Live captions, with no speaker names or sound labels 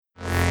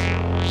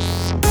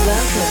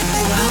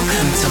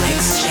Welcome to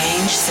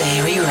Exchange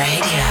Theory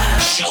Radio.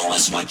 Show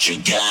us what you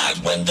got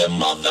when the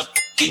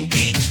motherfucking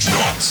beat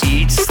drops.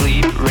 Eat,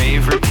 sleep,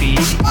 rave, repeat.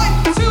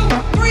 1, 2,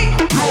 3,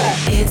 go!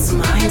 It's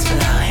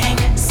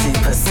mind-blowing,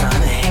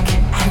 supersonic,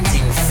 and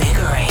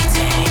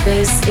invigorating.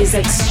 This is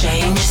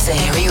Exchange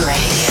Theory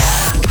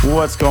Radio.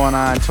 What's going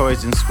on,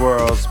 Toys and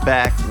Squirrels?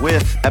 Back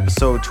with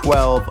episode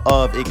 12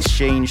 of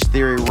Exchange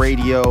Theory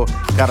Radio.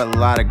 Got a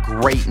lot of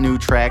great new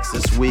tracks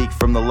this week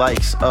from the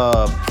likes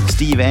of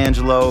Steve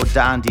Angello,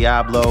 Don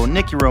Diablo,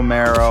 Nicky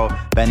Romero,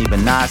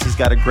 Benassi's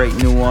got a great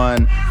new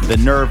one, the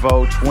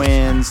NERVO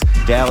twins,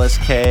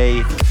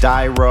 DallasK,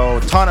 Dyro,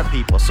 ton of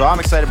people. So I'm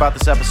excited about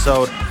this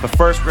episode. But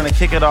first, we're going to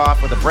kick it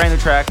off with a brand new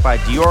track by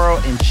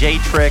Deorro and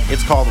J-Trick.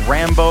 It's called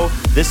Rambo.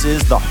 This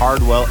is the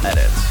Hardwell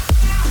edit.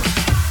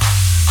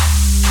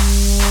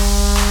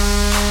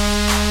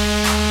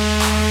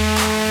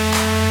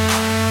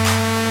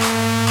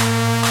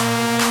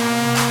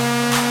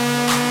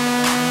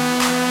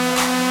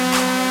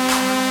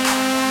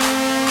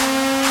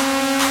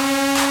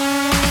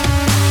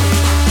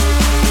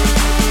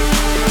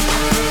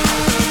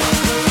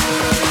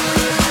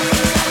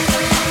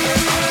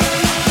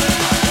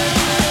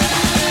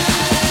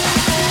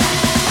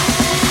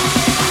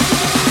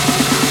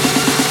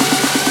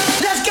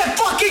 Let's get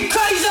fucking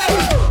crazy!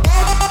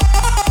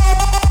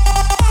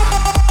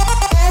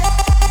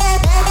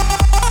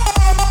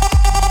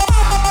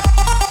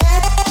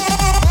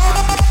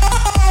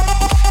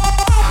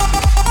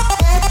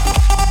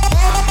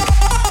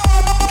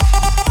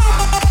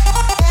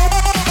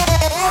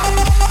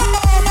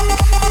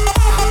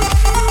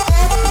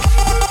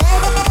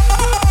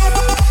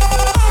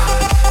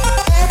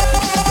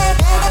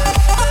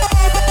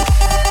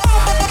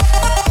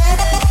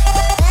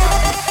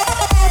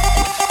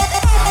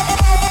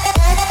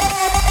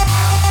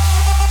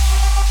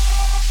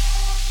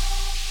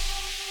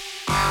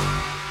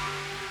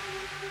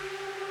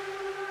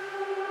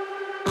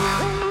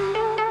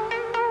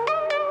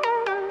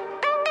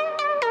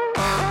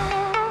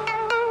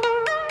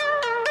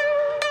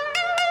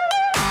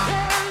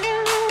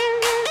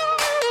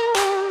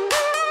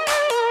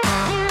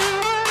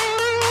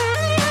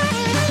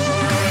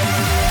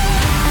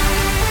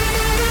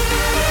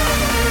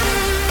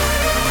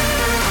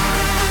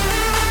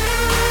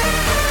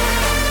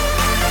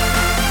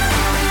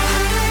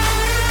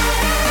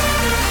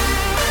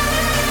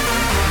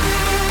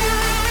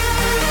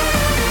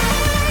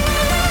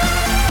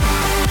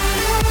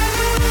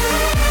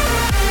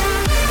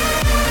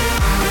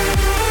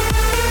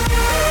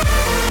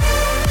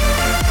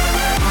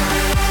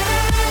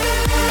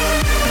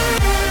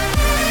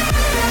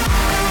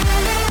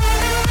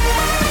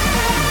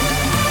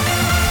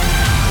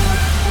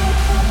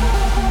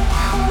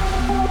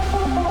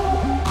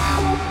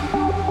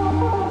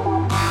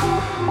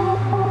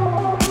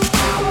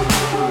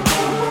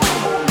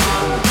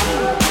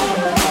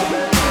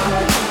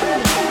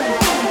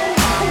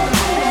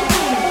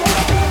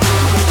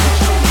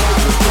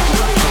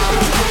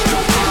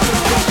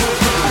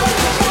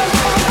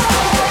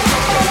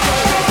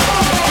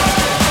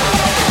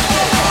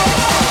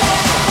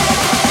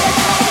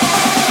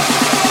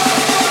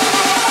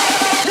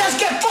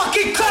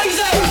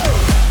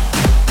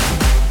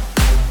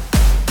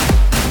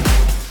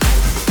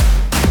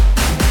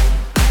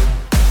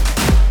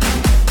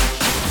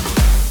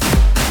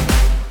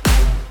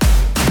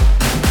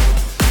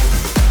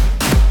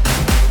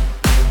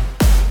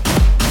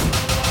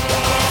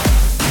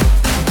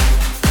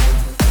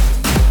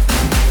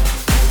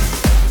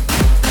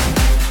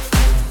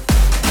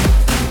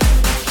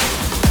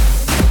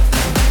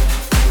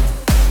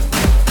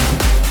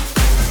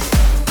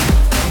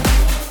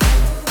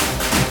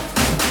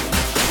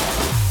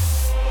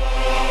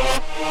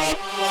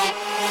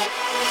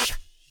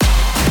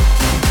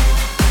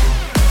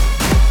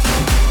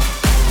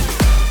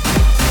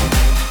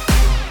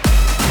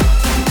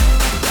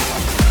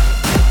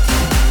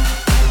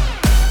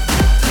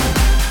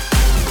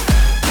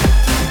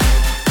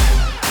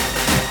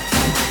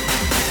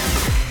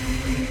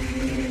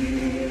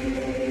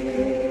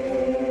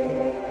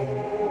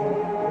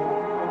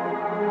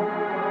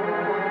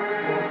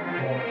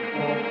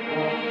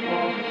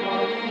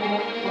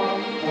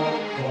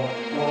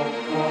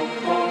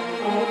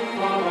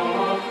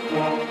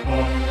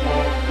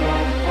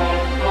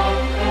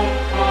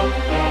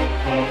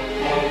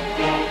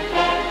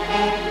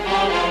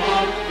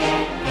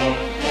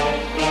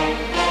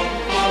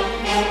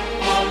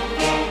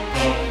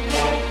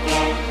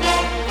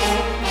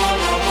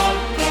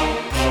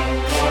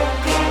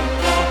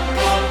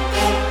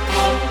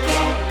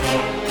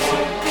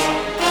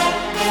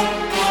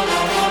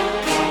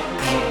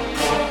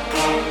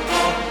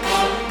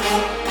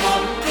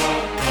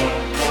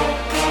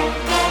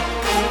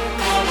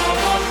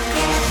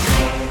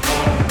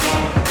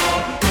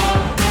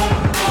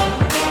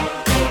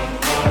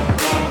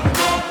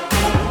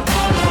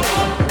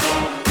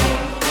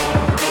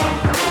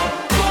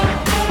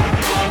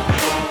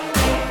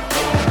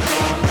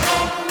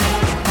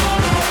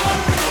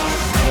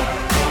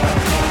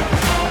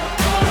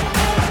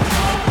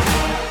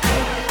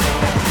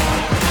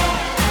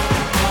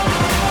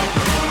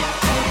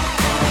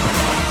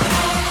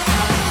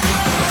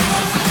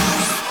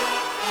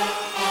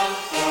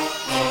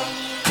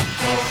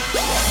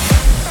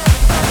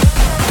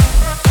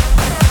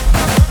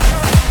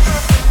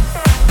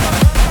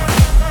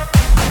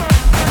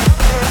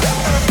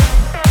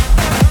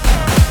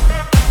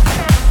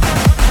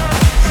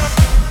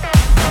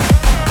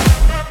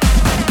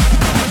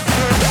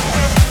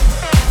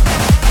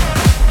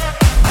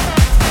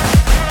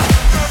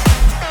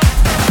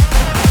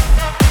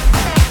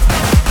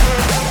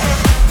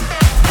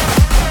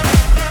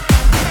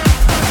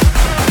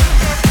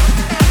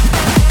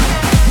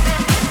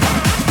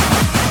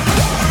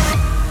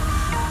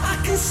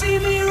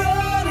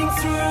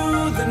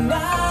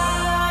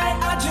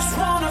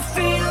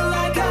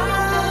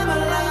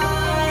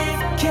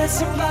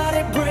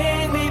 Somebody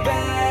bring me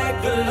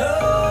back the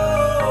love.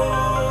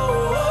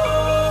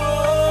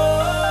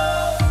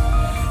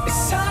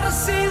 It's hard to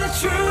see the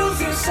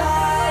truth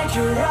inside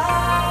your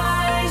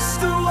eyes.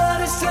 The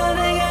world is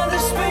turning and the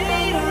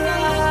speed of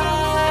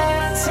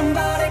light.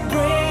 Somebody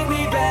bring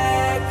me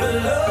back the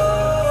love.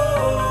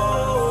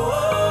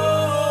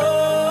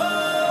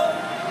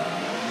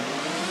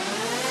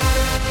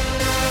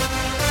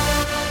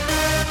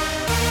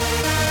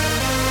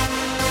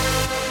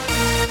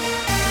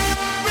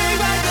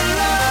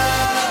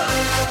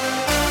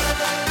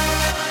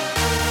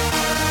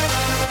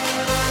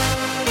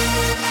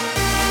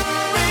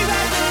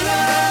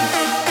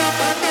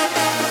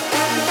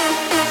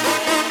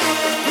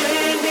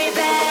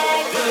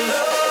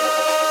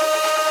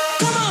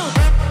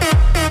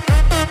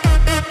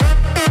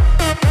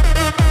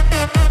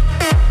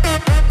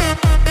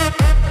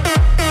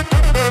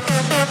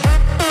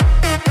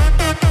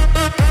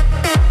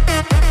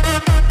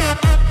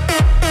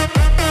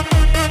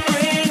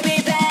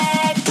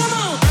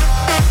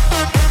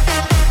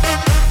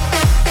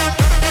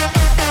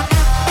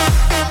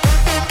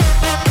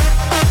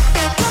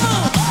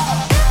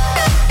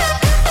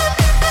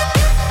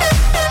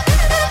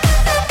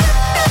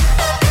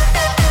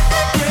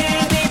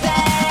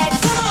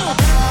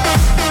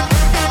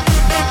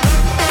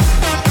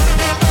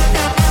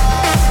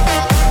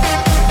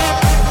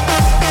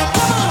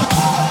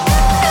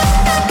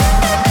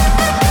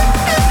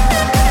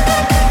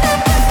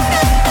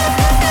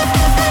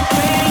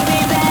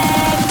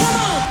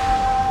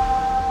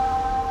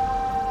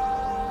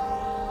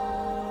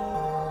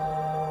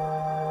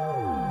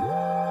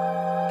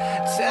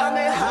 Tell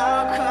me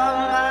how come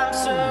I'm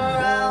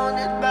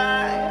surrounded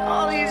by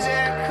all these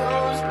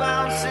echoes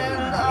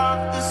bouncing off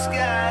the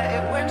sky.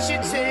 When she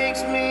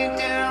takes me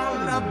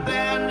down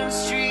abandoned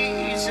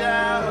streets,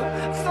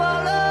 I'll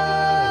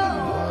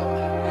follow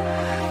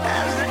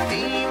as the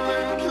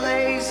demon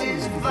plays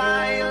his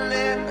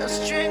violin. A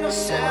string of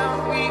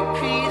sound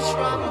repeats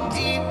from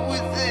deep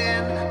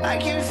within. I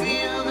can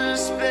feel the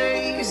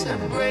space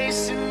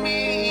embracing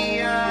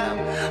me. I'm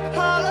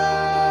hollow.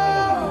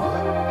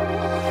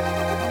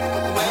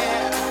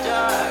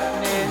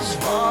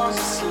 Falls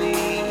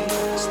asleep,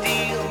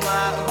 steal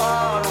my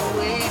heart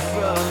away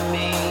from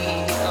me.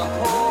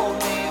 Hold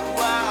me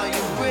while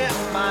you rip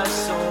my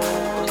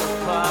soul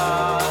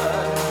apart.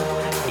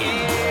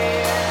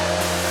 Yeah,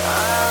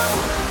 I'm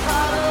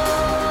hollow.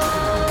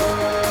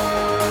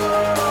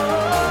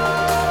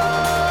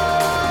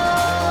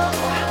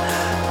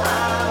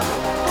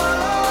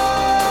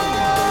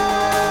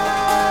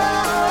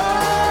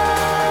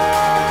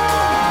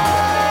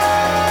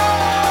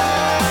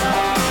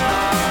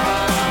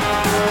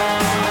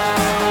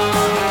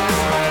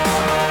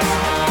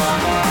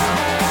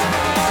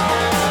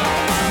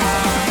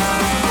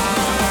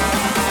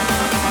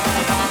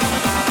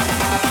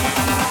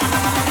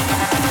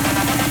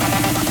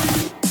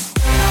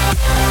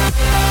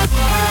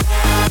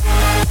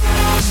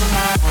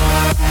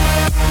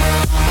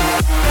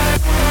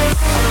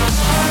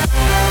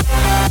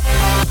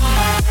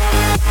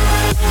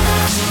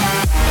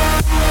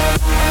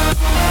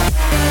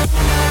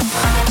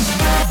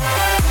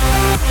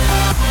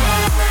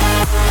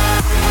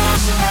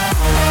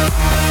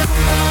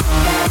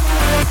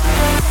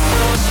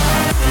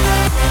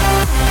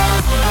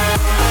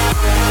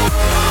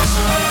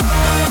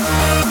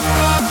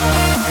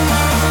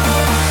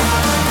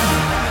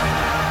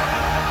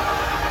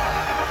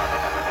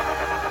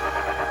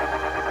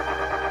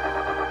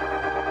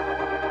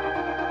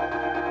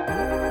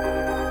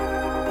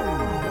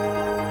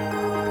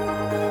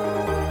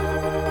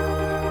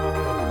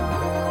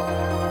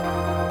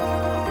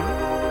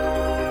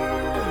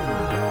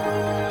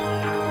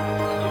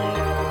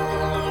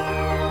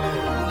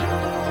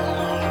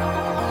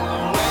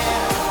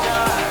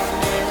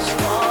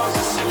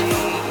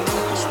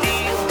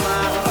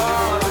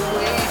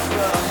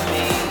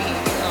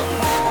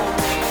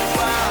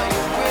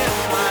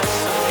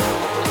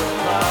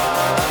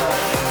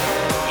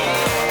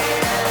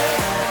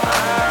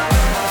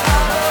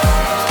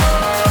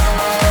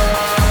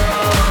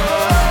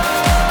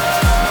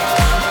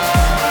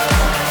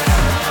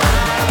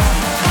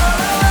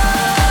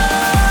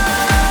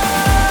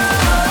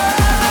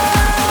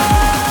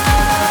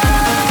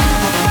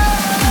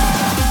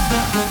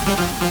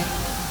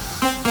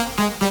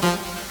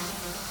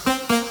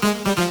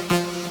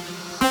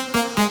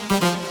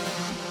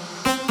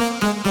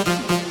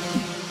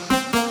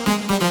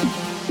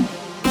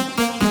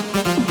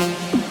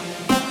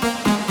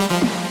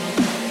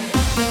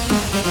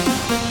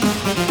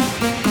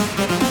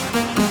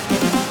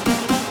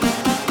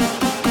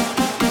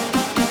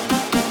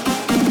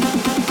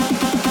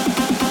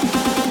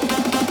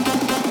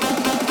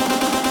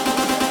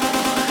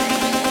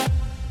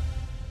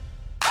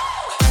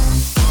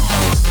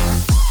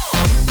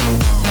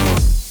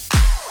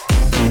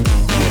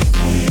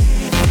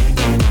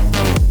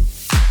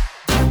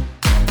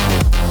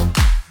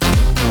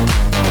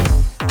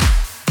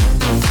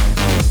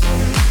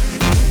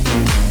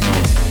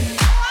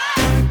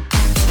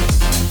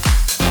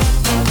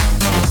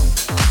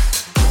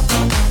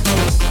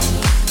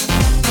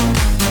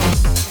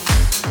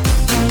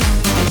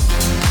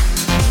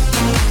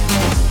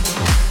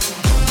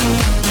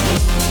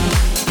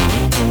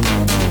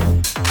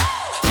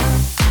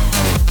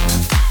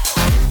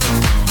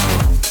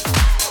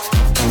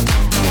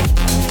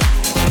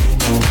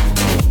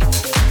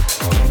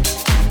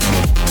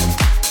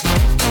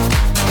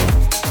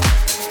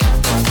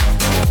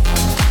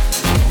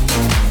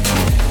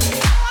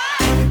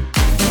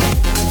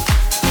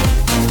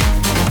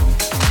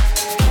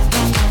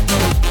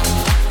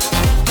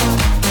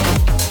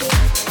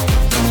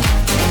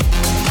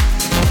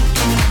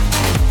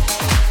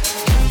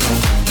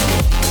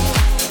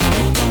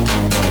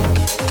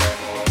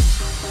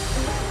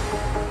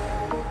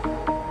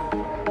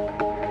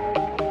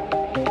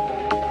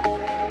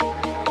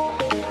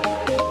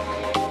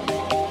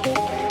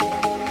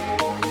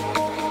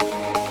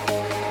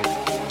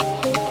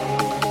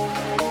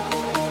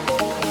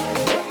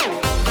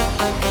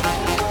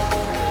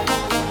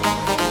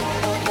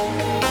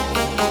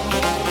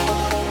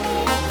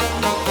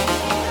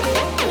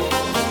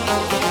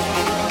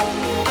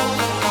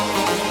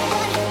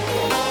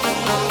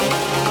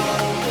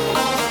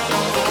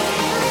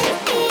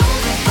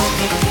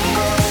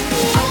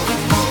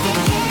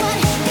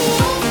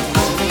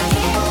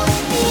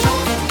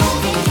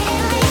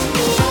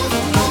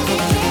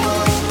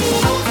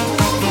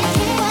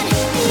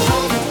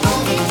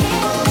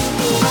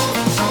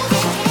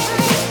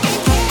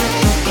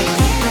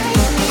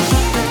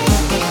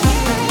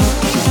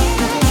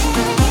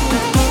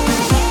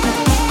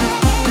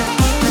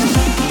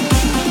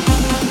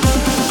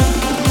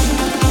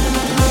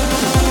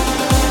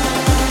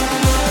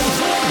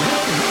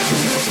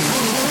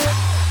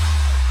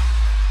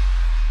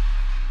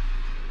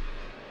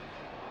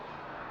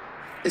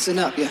 Listen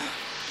up, yeah.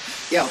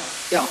 Yo.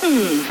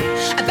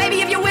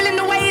 Baby, if you're willing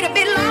to wait a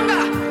bit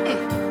longer,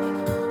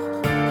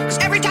 'cause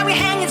every time we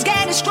hang, it's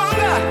getting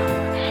stronger.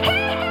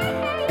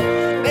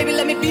 Baby,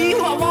 let me be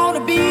who I wanna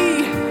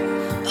be.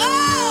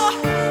 Oh,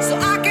 so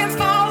I can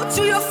fall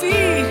to your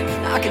feet.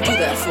 I can do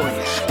that for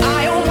you.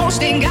 I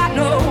almost ain't got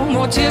no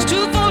more tears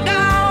to fall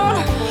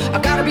down. I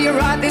gotta be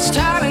right this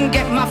time and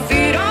get my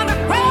feet on the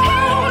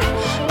ground.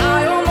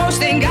 I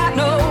almost ain't got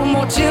no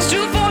more tears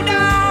to fall down.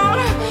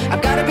 I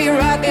gotta be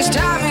right this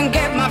time and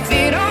get my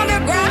feet on the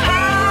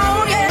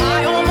ground. Yeah.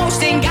 I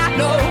almost ain't got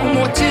no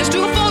more tears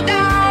to fall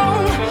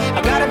down.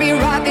 I gotta be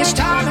right this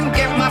time and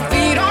get my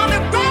feet on the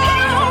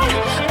ground.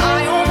 I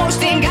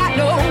almost ain't got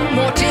no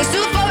more tears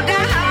to fall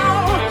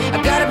down. I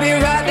gotta be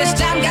right this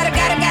time. Gotta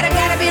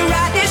be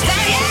right this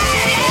time. Yeah.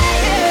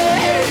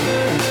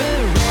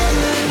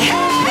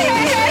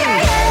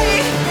 Hey.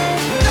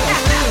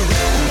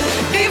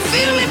 Do you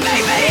feel me,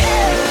 baby?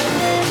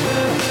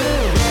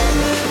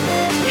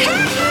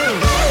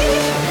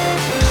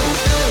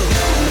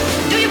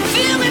 Do you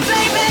feel me,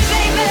 baby?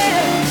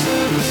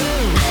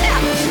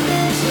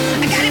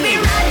 I gotta be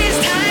right this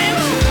time.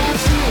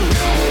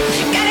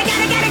 Gotta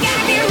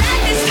be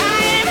right this time.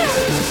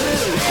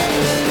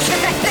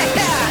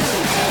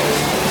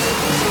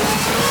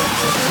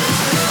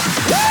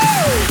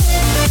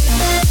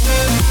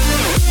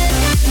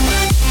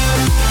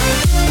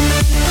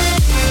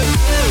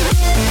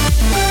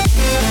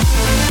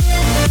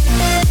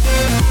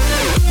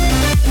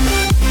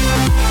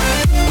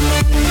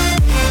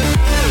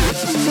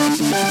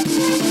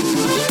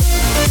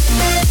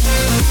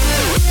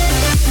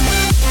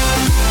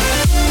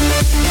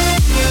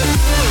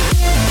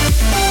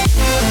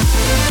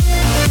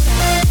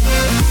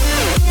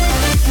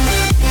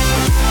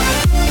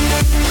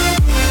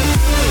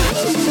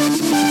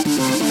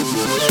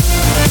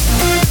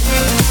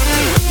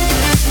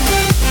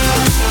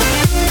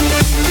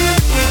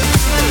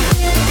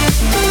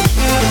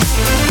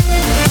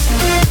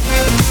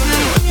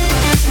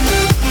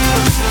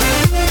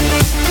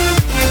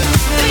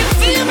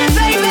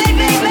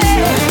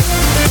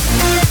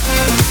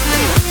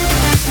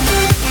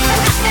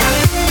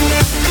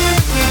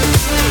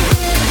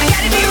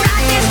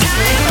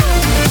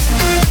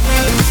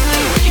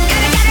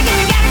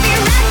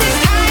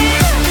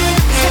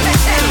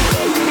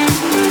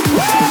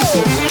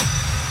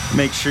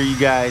 Make sure you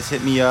guys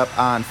hit me up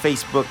on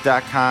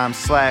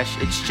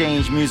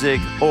facebook.com/exchangemusic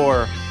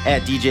or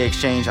at DJ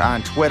Exchange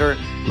on Twitter.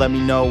 Let me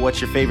know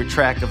what's your favorite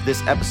track of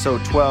this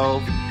episode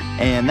 12.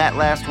 And that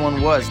last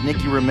one was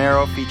Nicky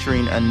Romero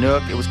featuring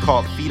Anouk. It was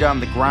called Feet on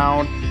the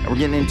Ground. And we're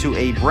getting into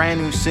a brand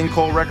new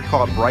single record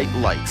called Bright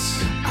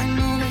Lights. I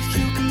know that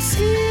you can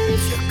see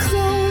if you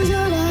close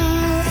your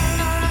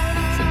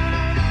eyes.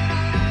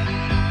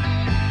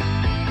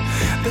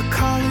 The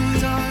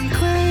colors aren't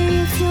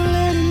gray if you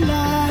let it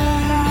light.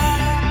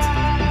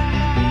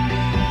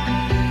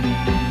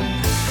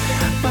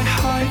 My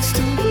heart's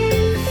too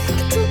weak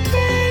to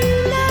bear you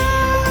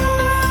now.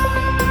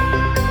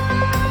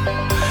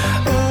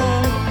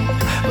 Oh,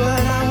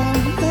 but I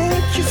won't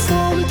let you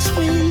fall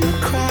between the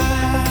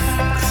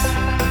cracks.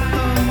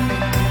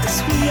 'Cause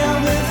we are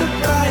where the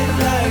bright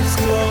lights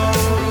glow.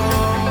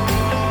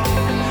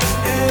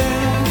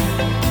 Yeah.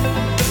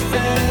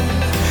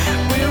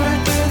 We're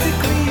right where the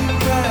green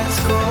grass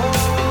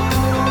grows.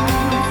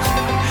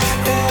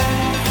 Yeah.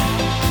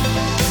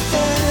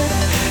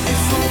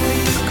 If only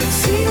you could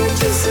see what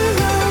you're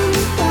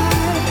surrounded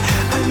by.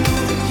 I know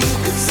that you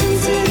could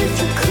sense it if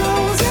you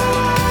close your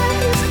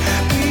eyes.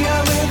 We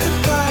are where the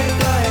bright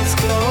lights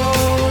glow.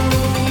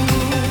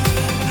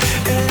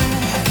 Yeah.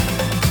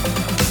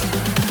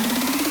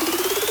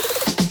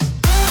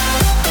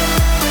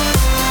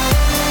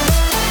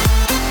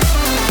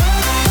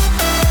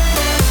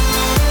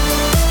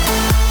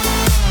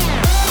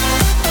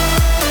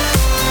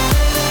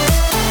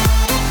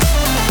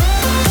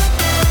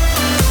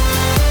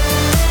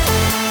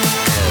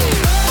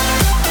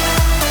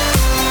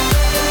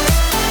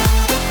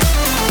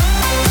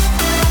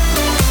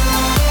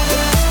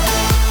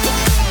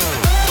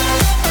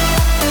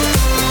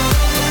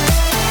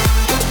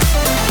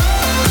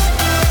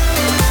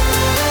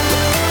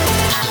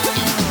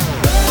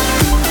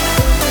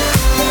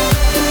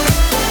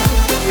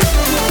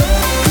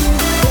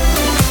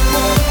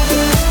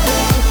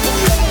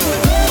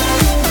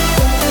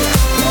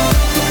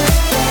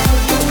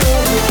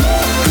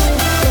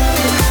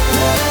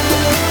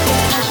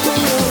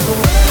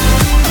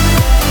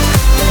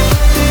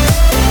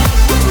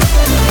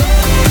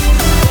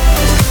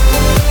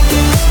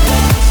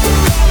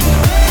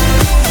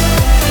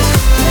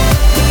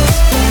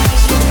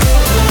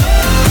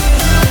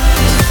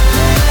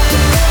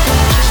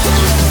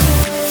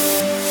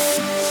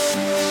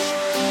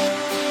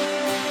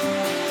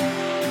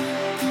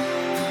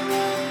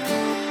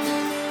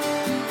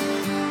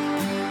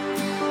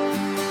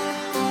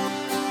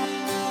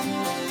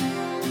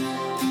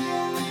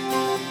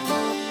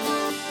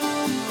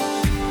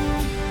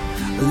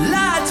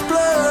 Lights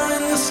blur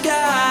in the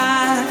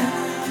sky.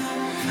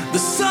 The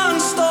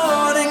sun's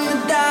starting to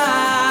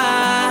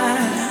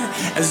die.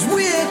 As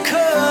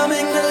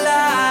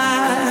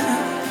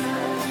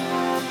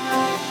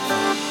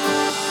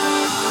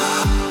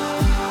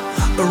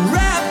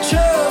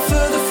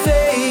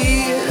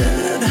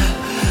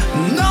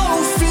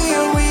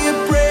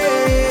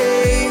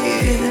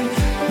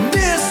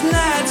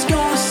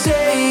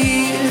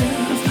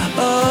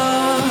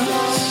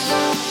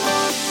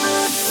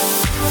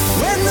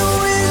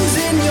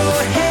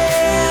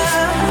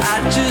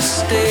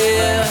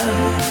For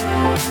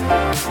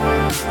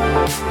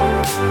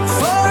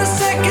a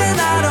second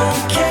I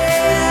don't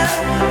care,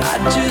 I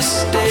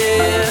just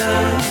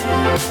stare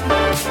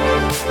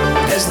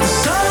as the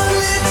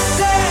sunlit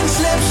sand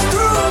slips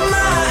through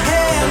my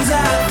hands.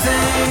 I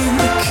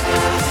think,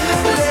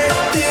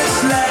 let this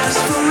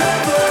last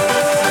forever.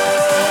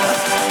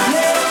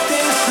 Let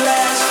this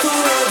last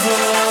forever.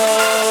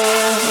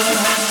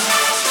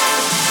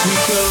 We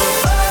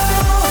go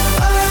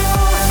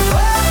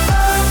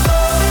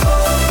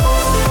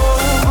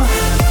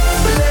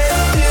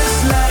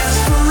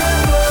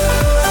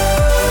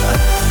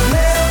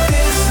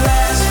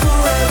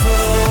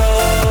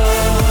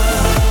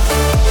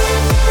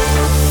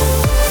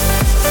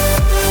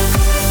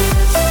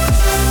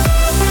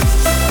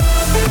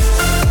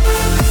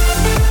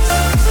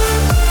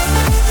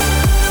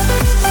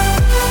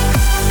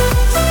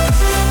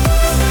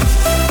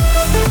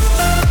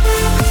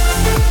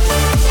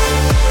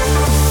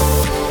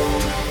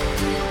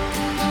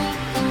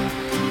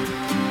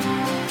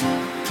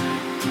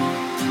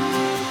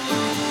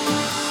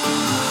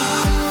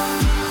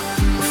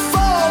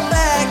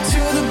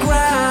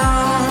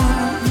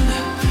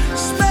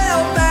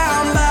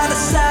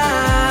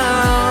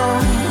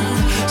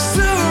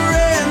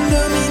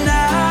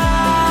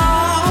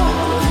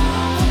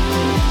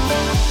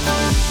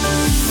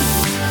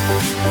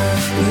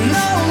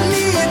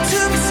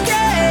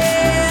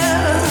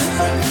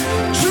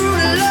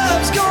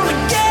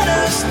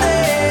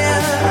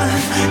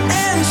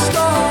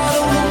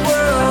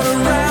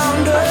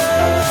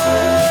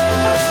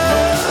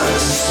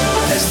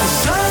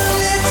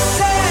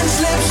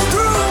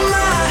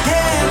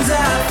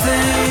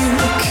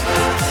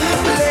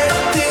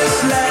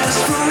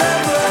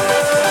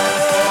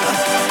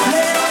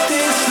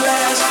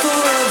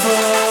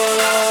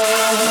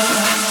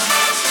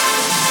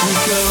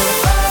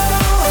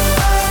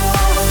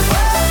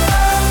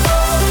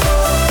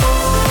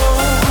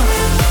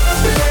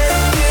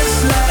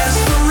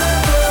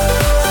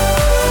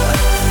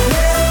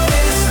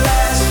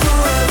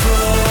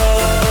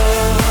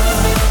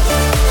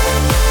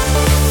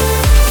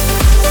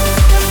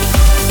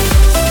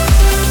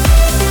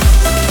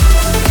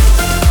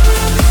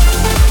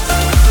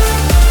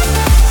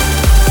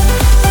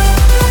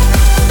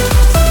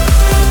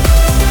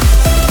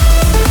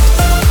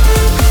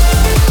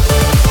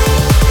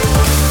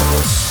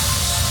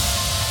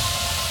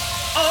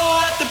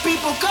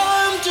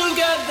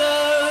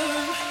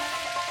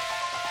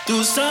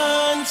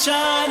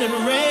sunshine and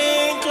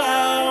rain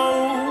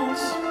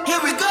clouds.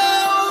 Here we go.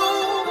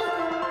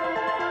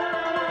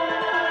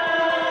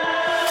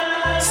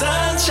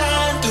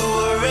 Sunshine through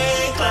a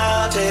rain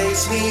cloud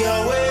takes me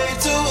away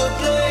to a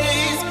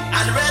place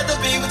I'd rather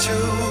be with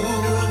you.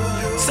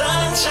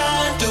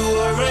 Sunshine through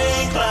a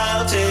rain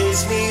cloud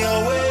takes me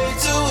away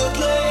to a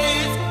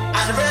place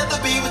I'd rather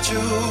be with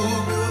you.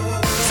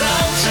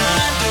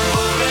 Sunshine through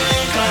a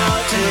rain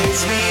cloud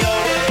takes me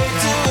away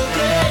to a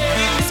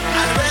place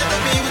I'd rather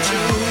be with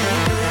you.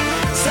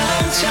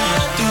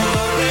 Sunshine through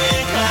a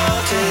rain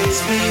cloud takes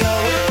me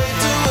away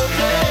to a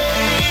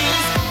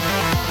place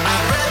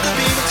I'd rather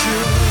be with you.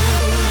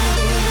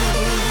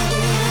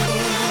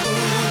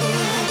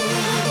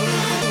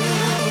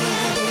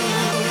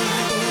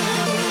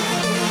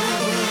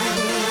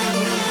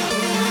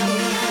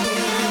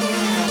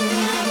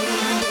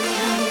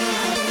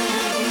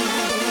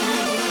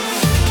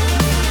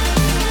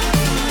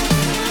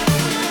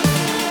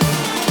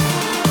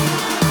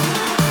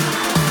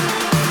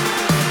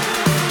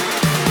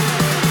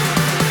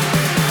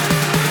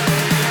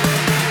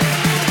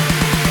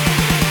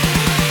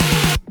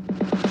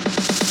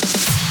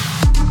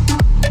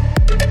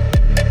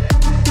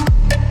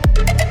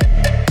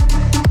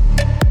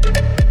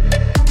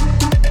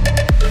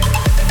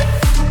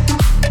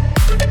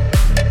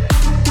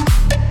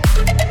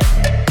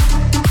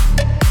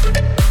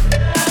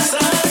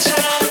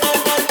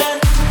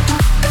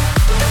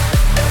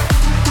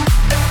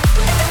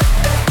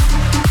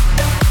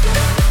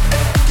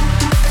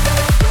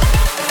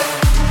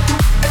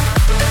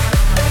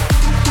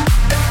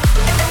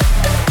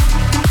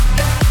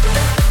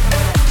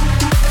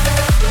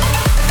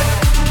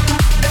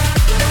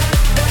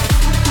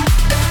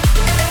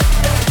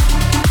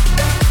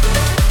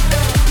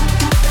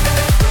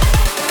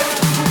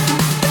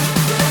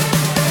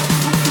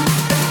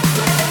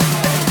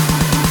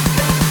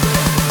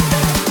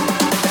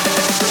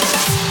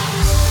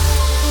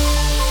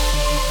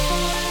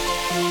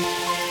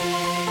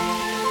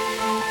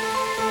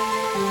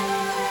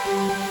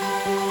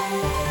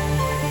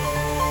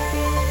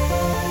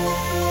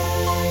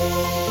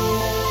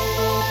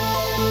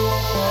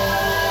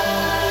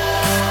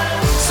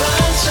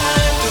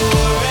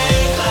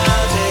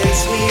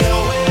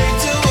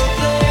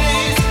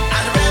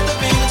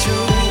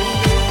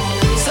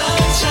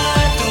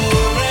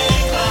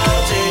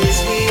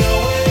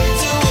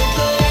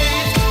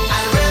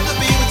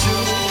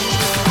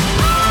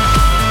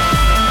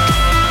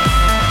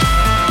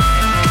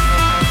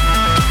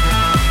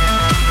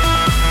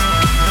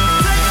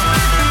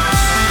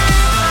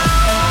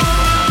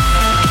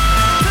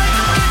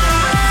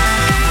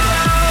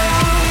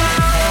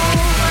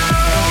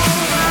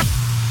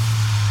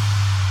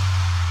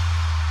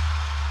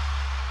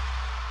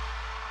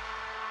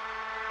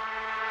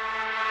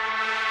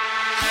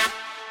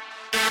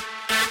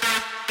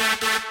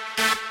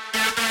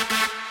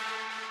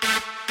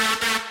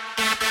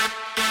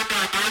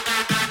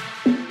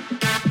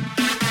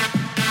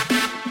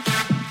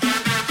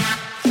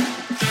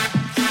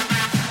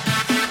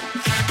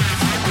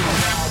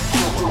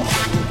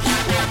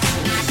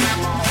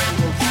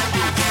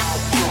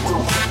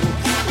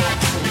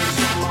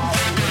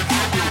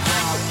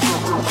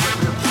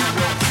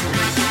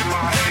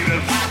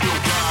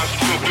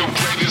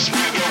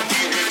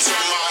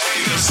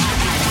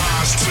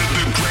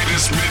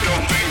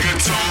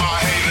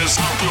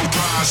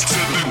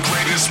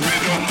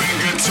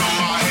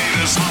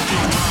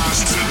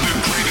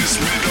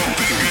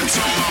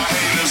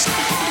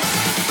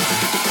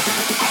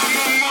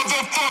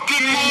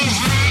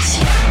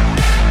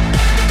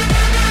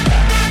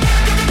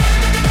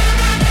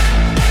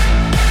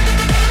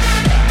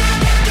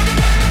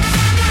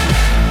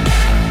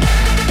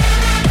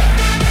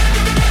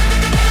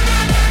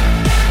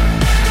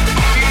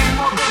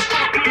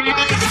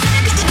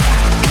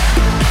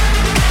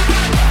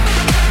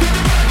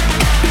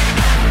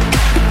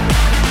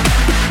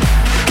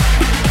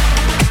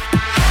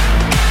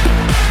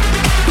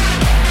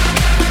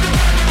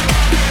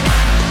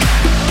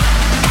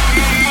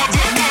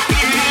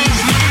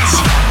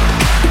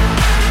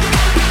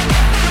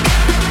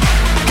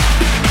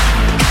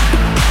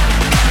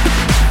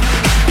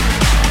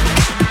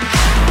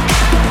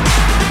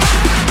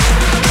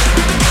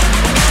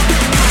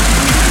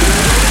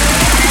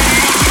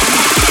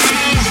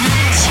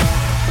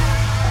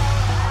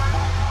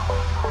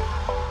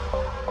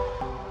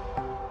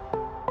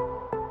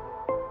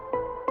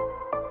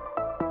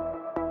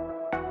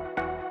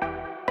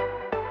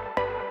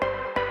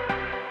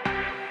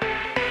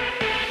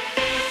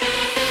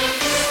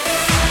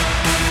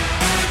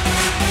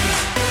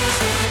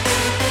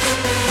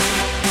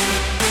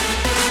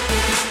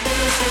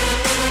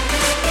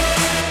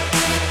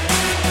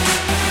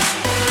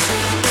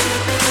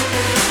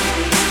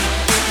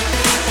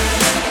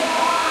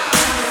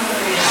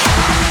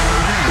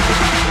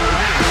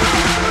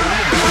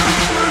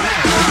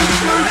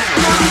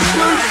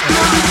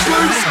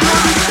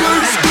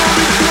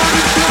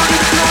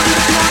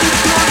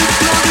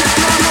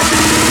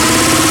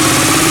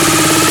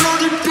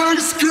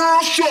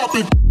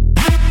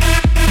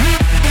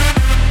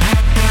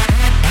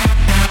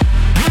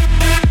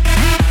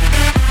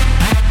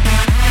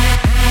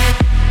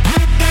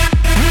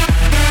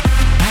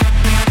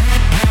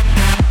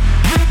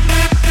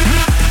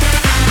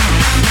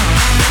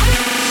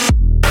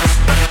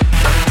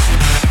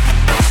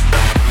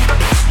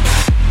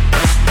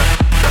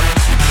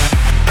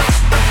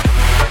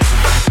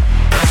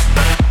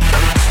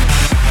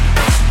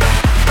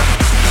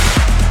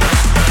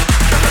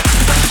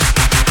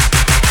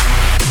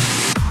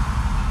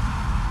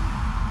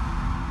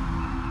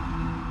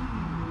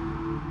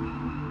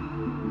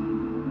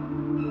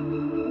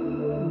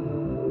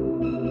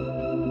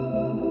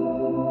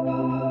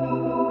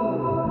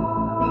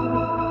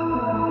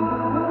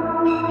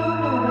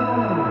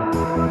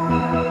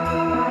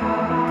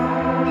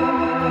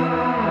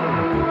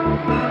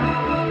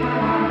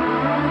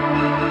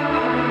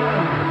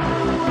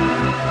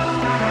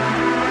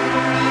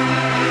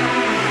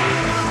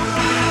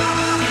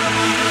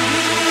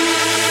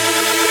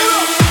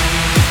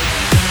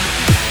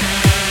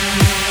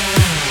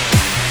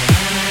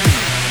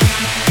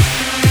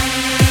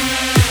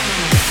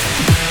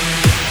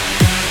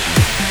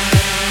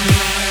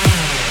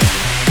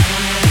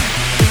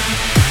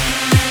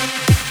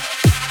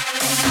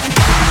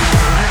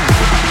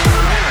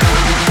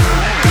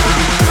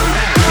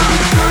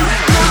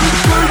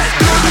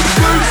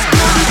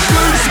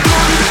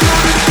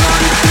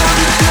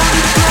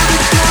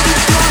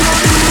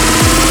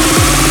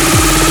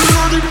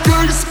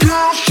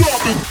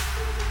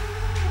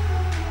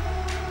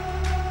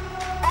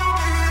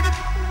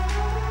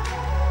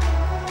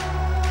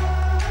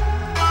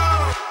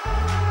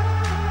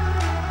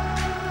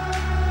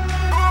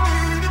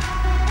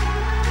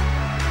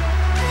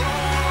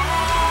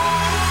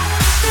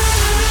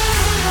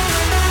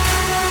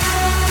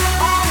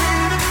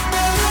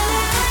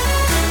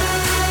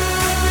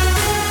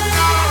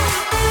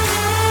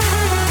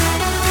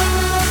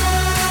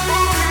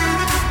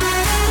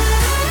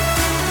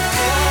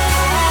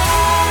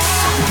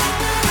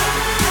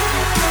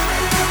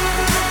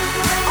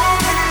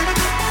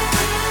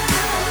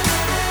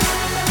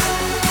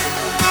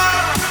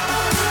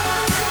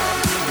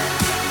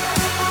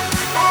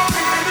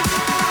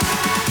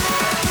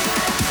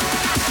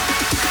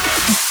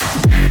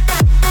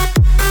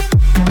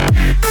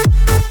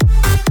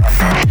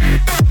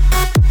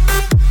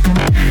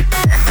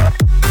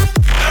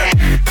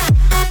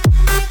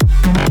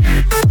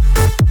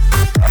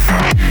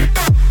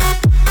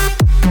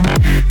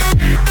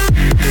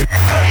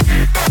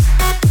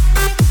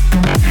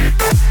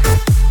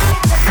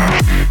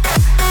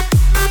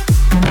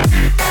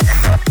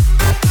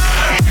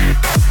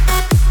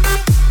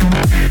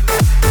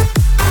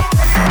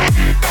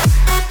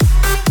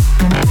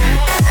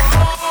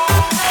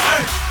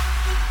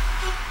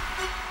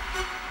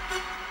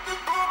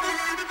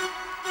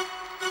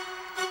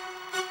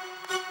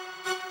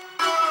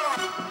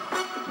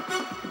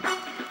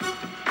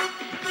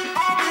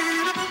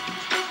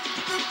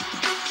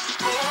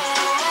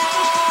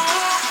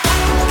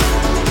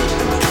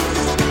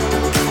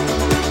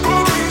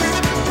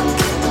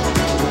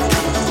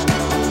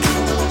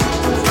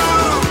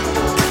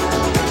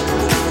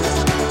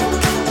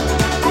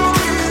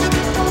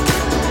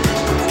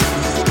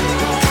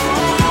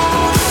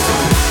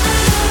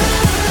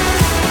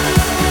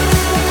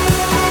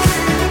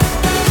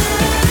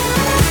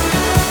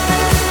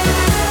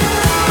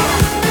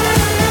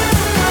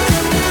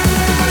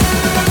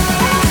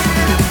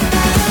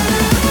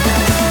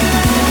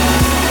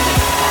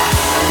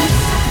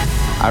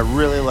 I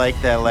really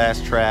like that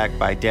last track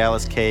by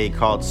DallasK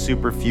called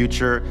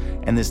Superfuture,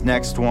 and this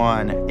next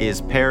one is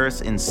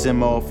Paris and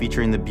Simo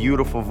featuring the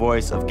beautiful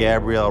voice of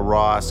Gabrielle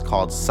Ross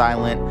called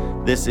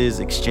Silent. This is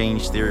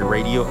Exchange Theory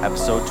Radio,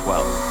 episode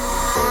 12.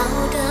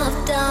 Out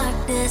of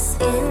darkness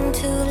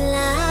into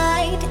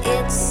light,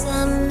 it's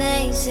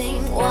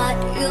amazing what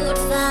you'd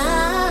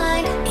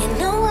find in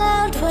a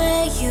world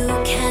where you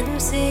can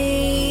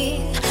see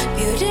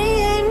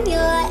beauty in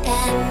your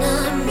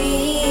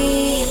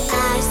enemy.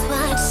 Eyes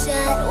wide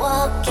shut,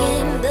 walk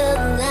in the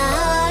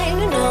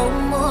line. No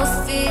more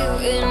fear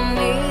in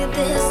me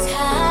this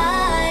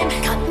time.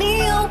 Cut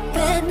me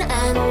open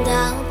and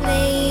I'll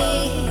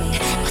bleed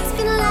what's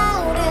been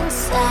loud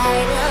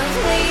inside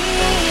of me.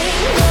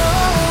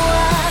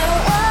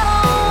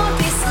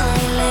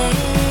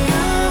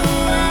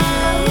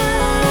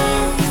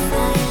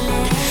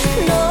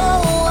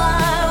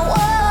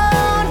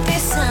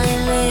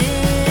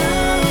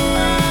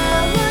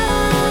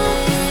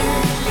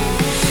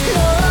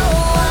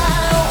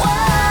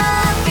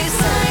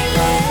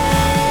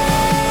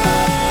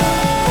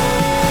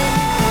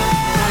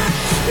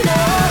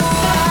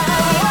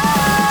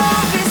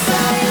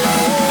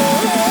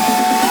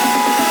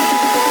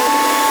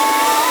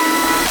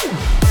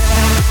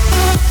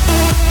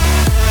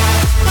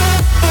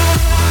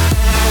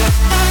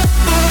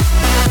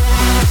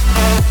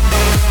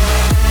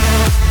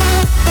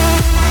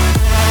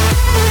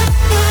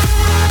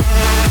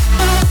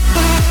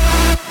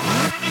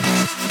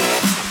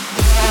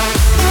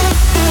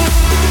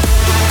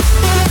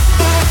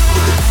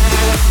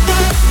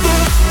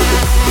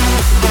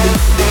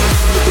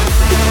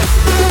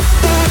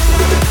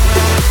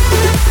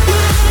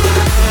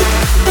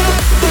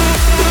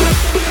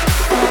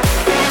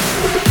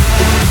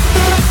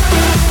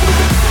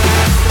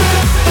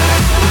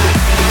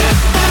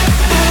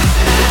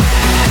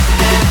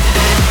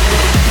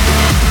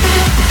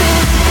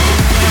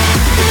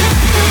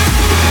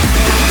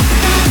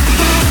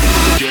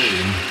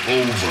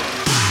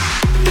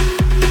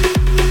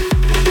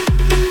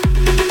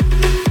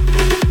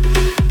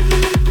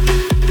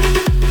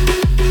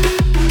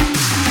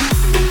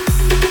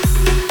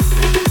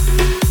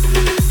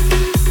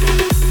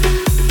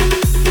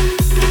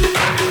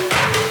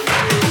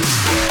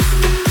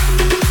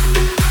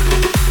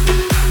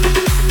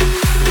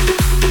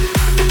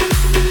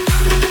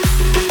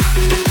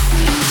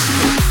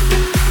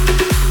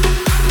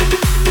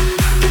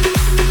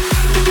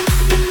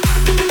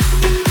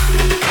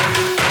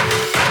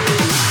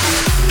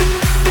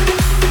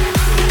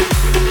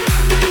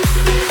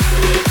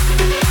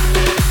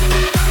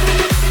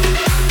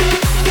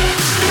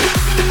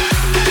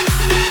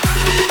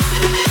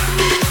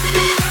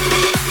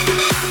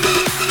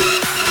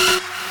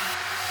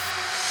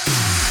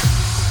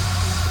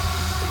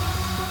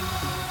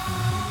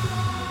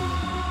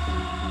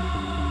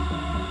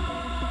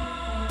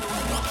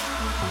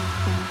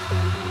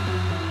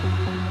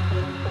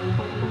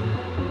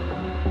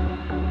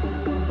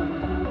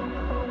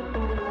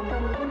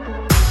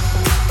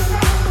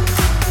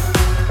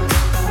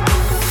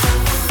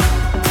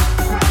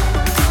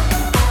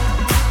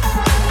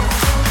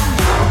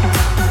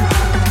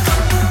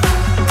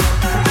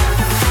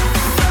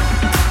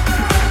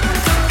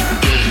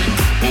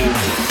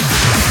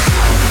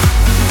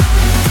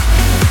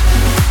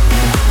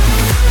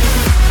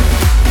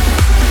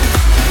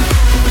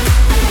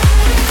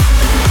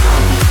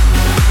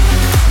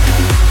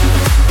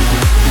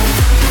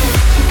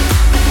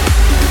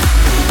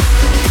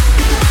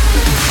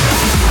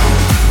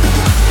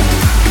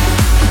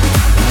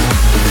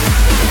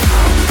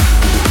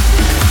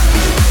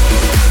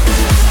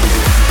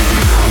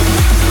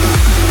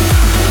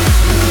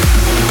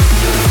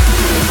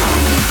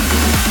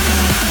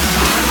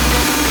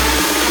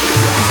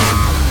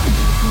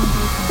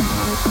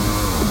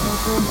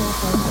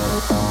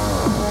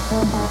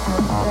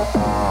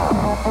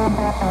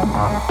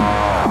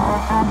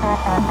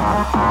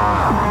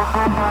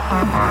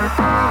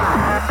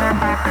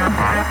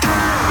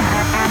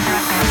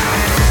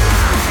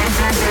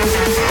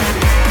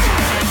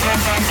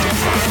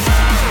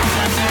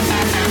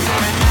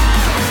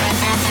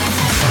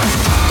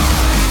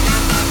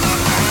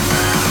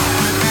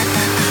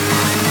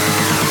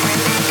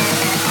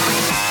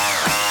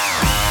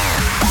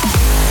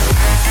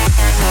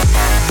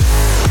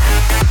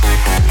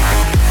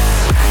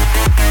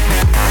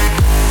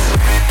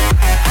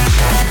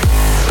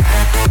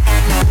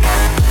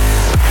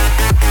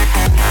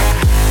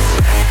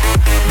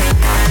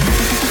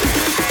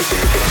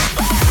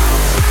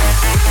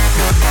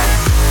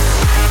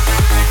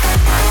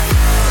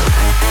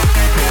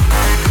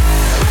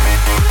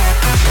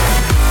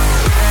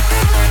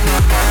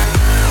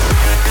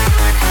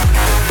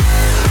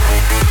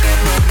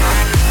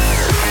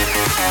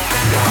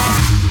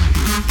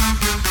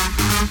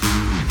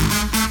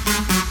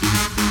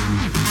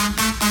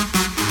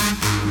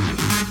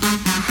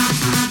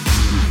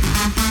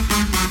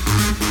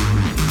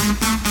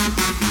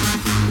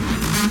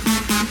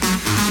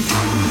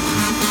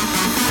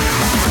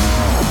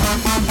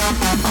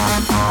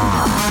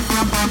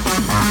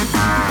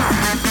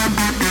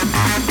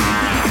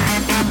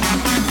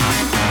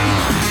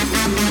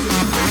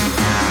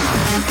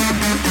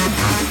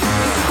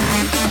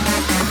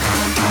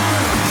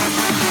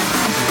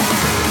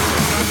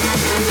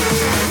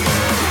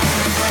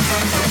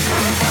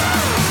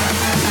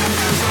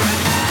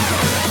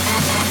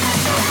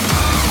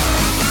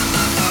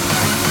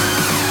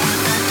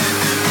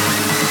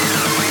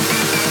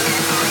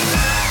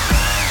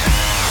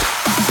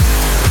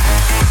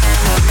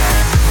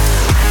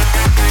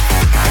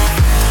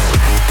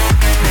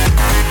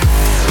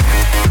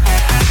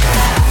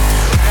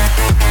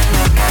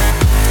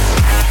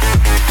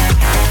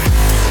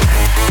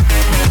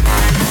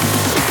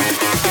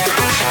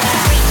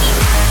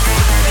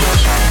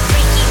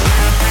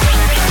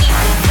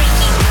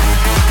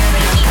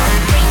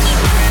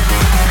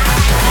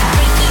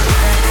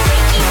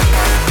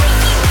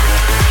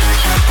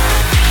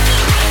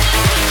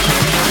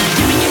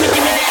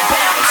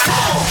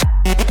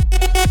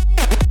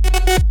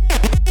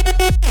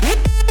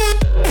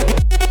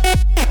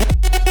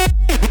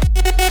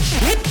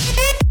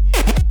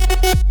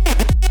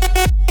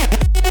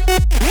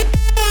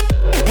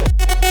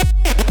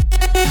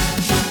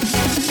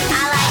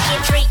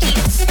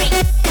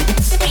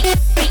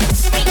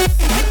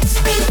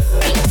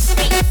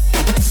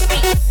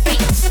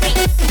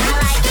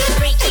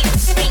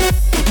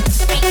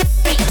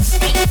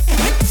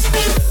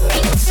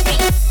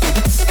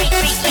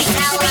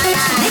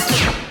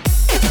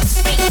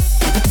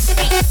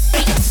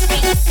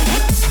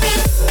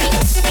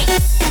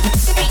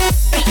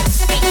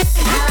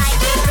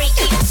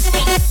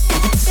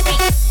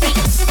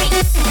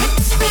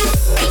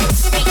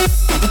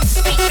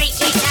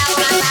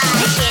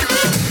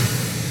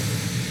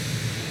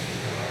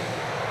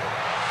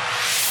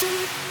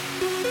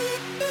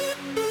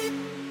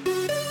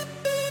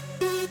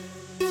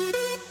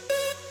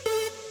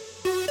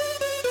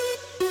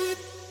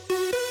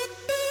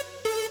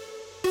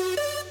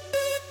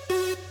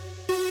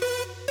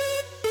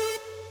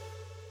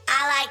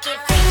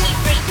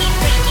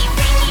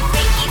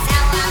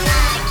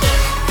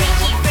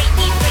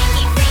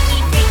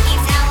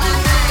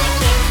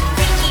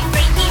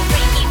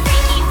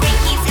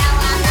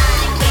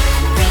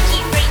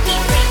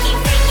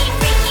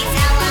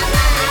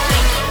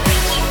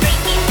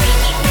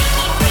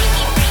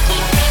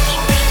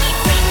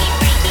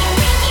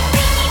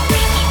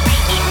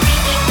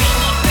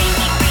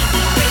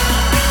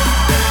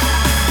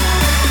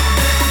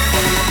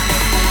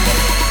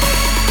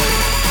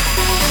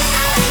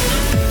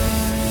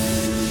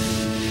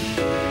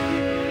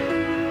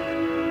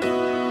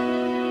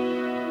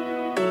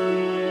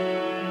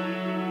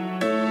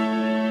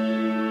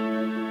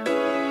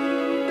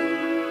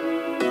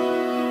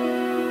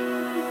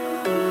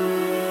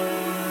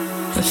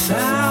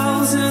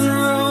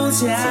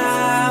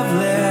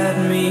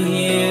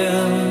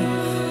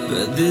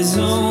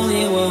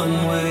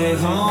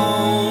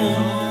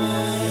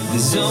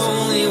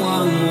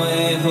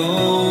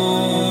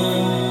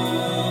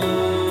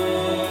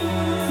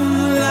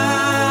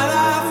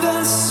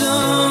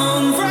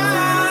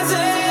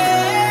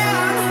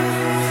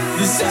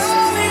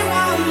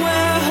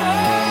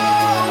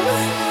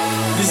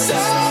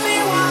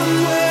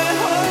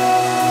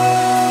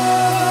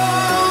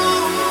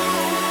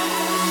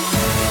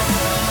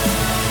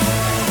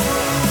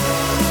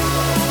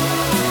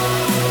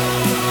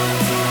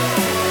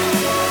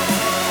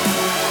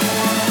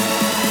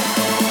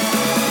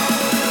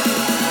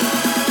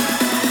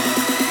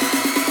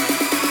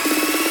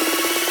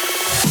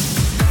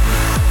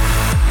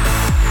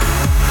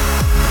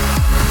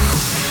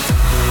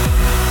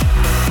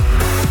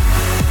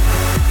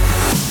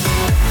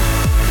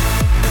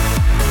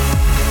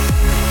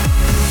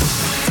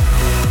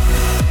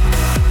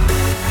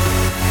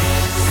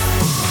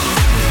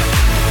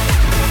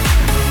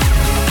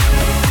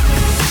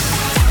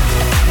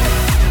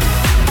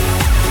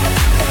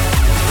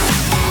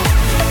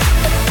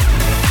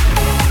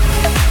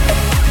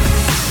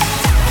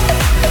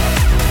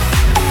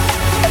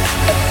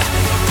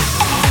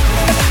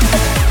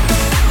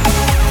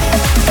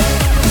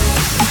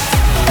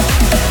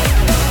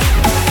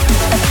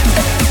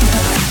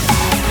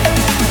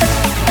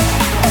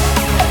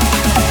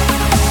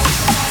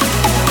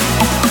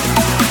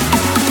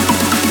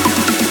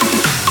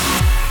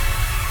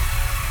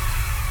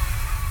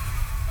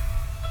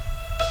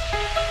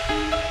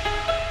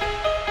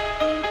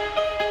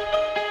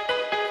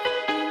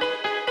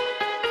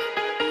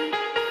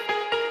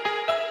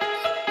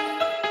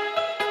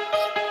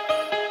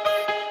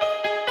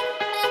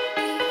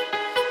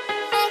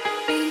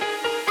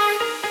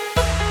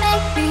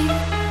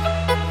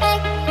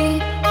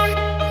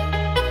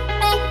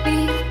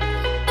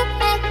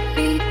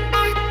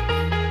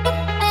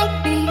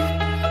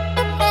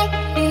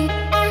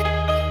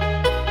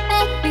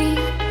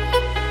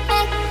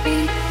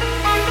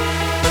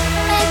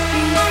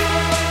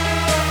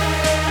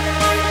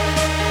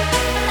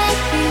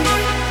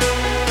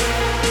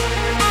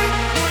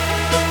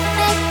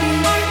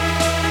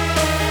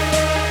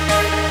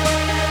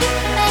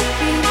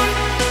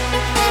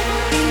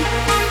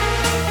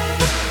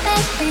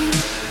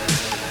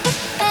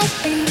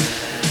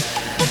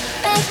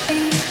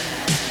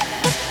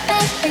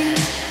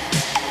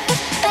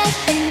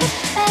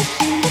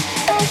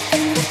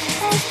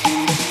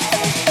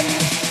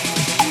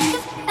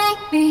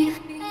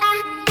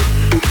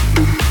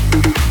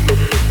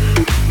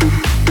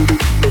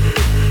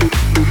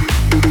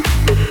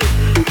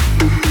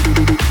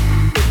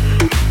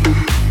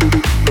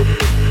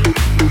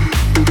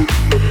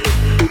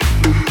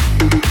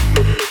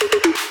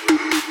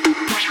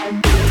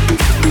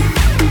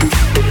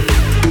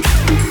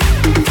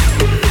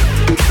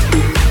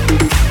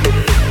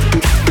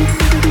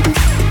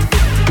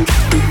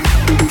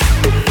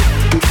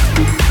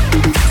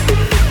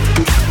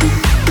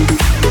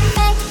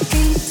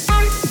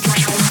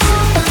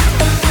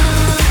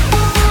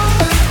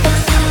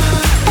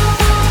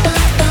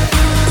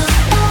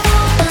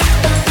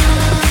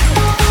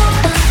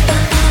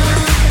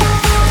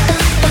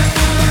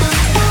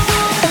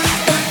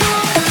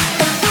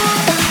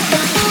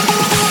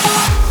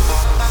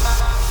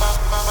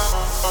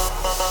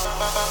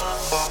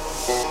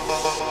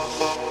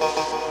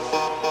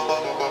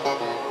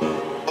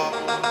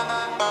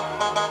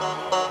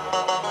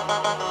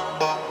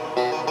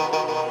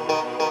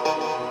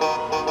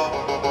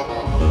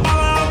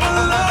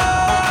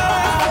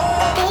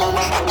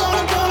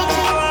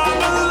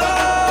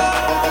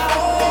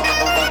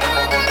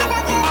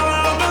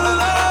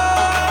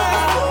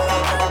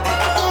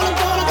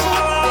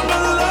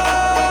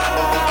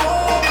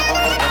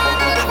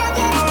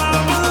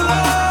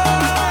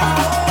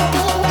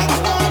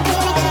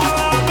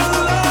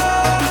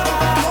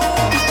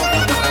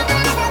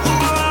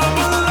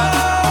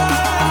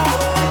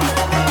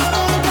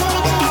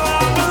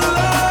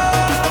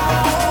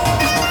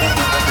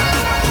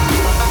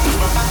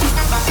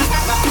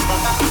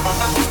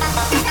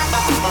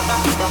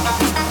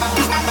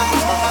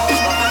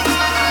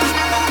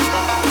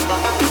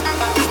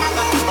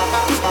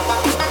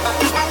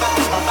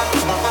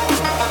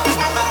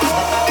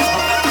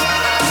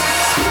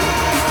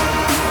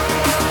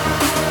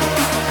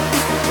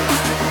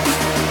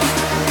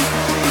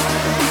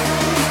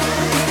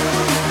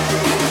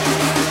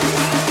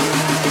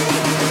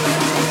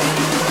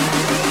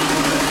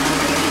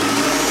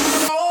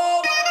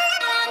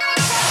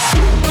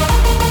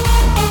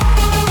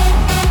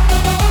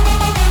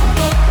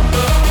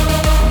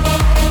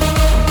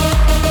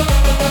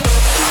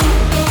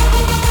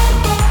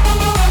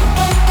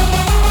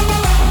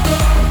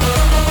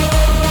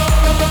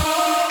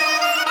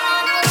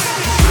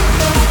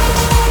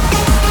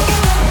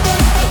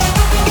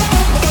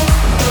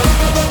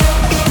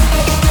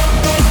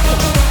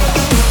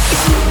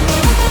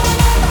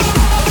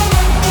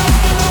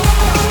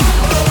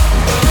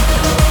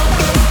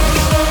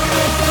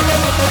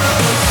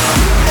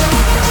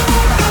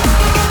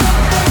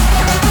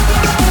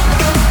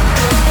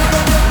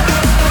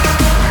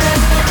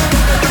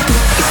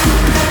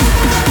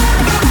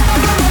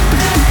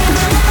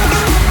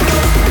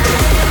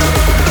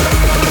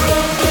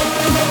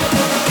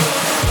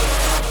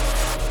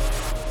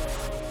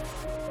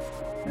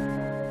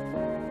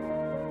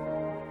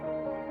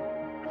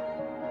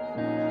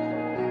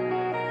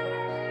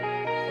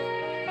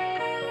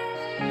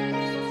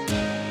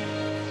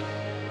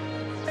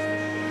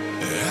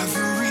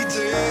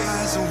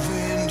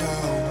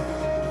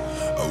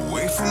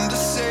 from the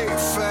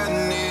safe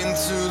and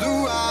into the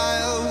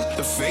wild.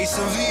 The face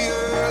of the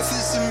earth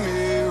is a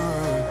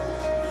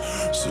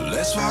mirror. So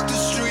let's walk the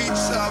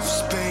streets of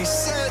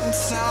space and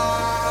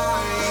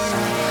time,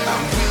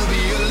 and we'll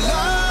be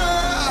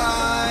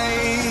alive.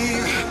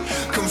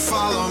 Come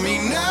follow me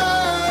now.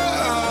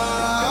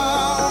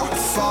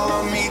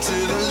 Follow me to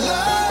the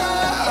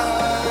light,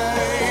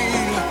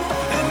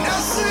 and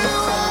I'll see you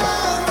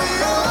on the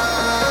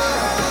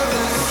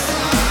other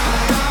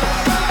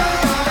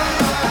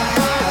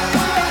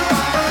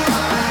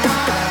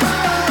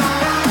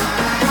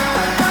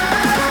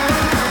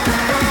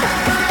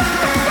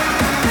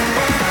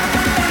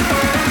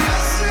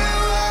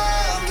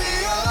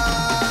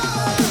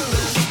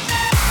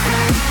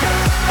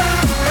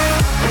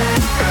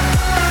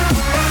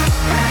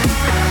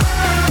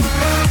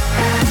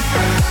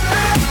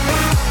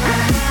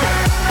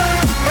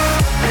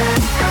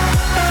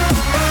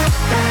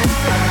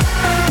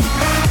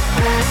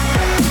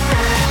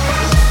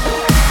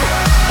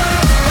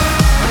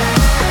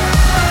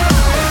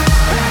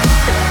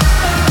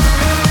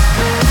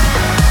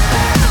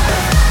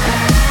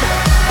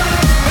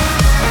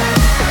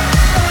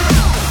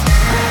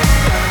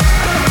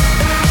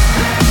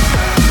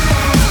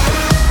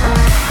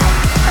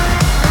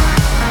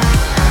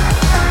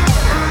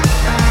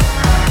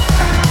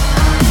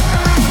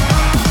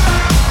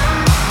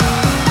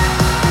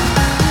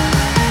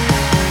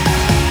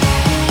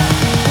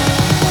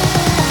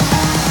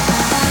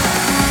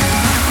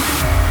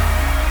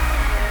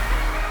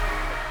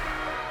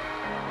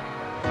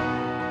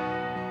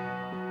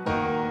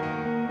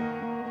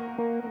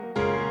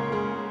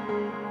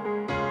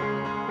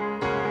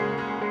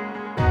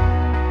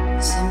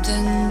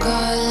Something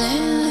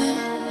calling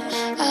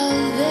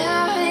out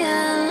there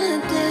in the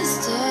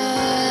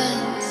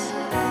distance,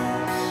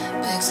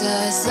 picks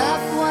us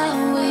up when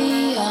we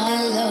are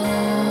alone.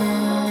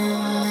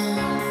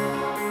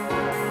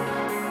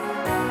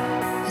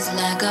 It's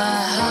like a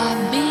heart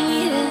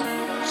beating,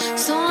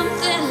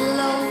 something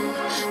low,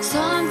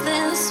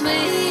 something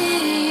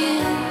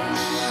sweet,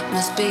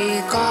 must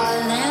be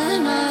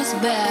calling us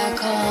back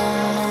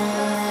home.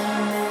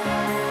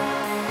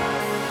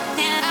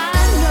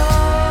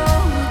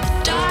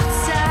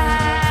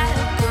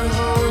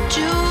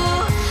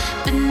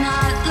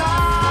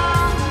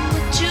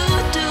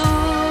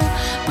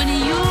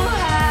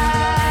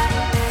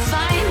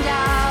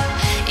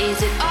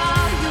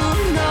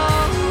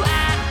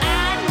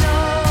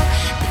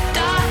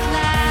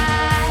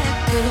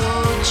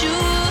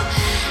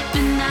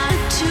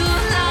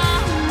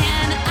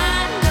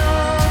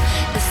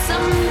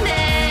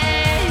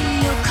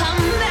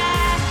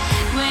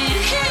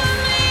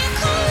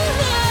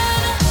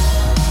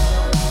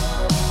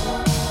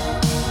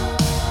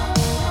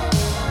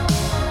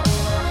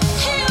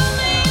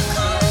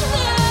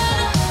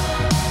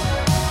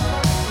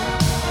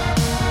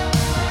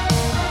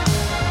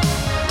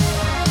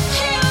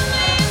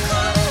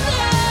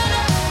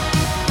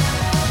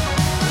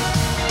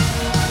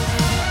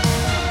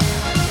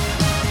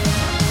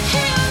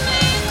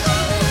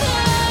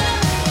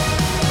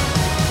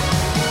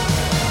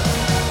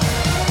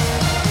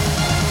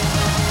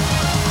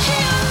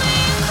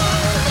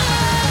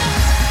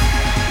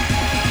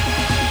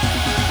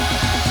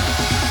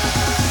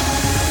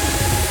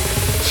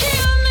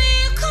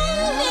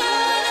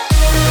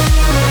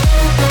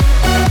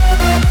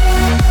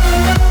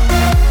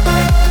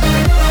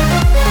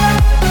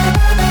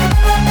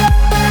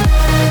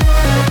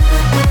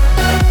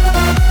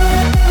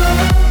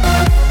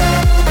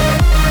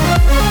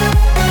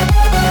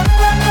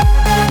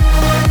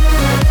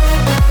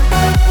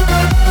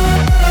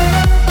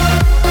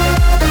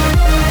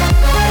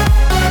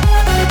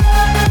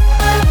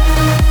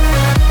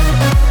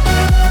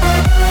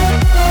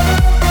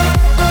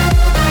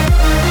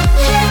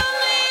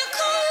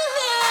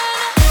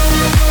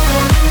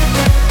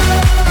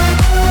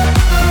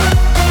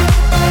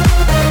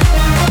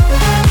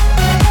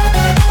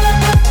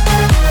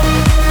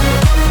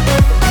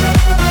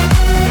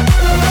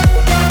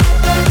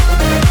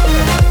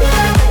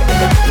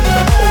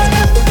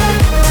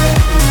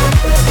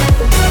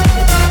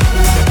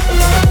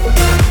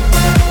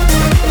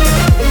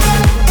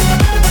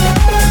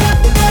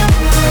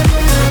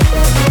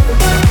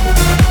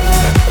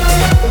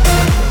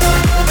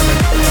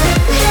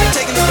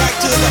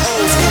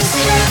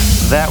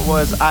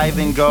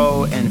 Ivan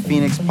Go and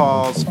Phoenix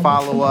Paul's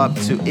follow-up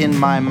to In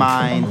My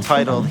Mind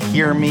titled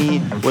Hear Me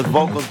with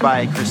vocals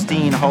by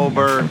Christine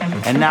Hober.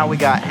 And now we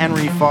got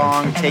Henry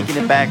Fong taking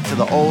it back to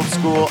the old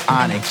school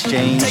on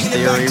Exchange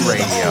Theory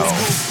Radio.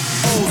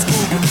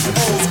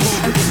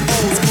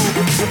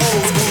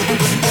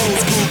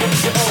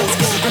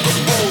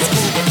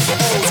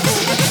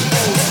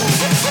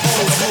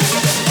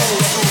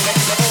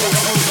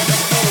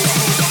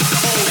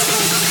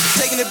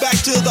 Taking it back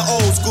to the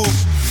old school.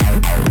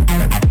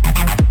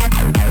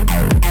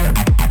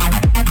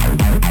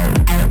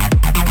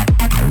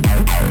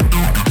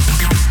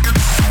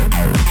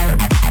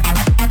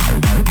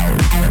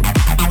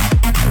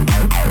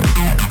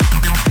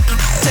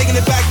 Taking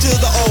it back to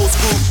the old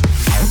school.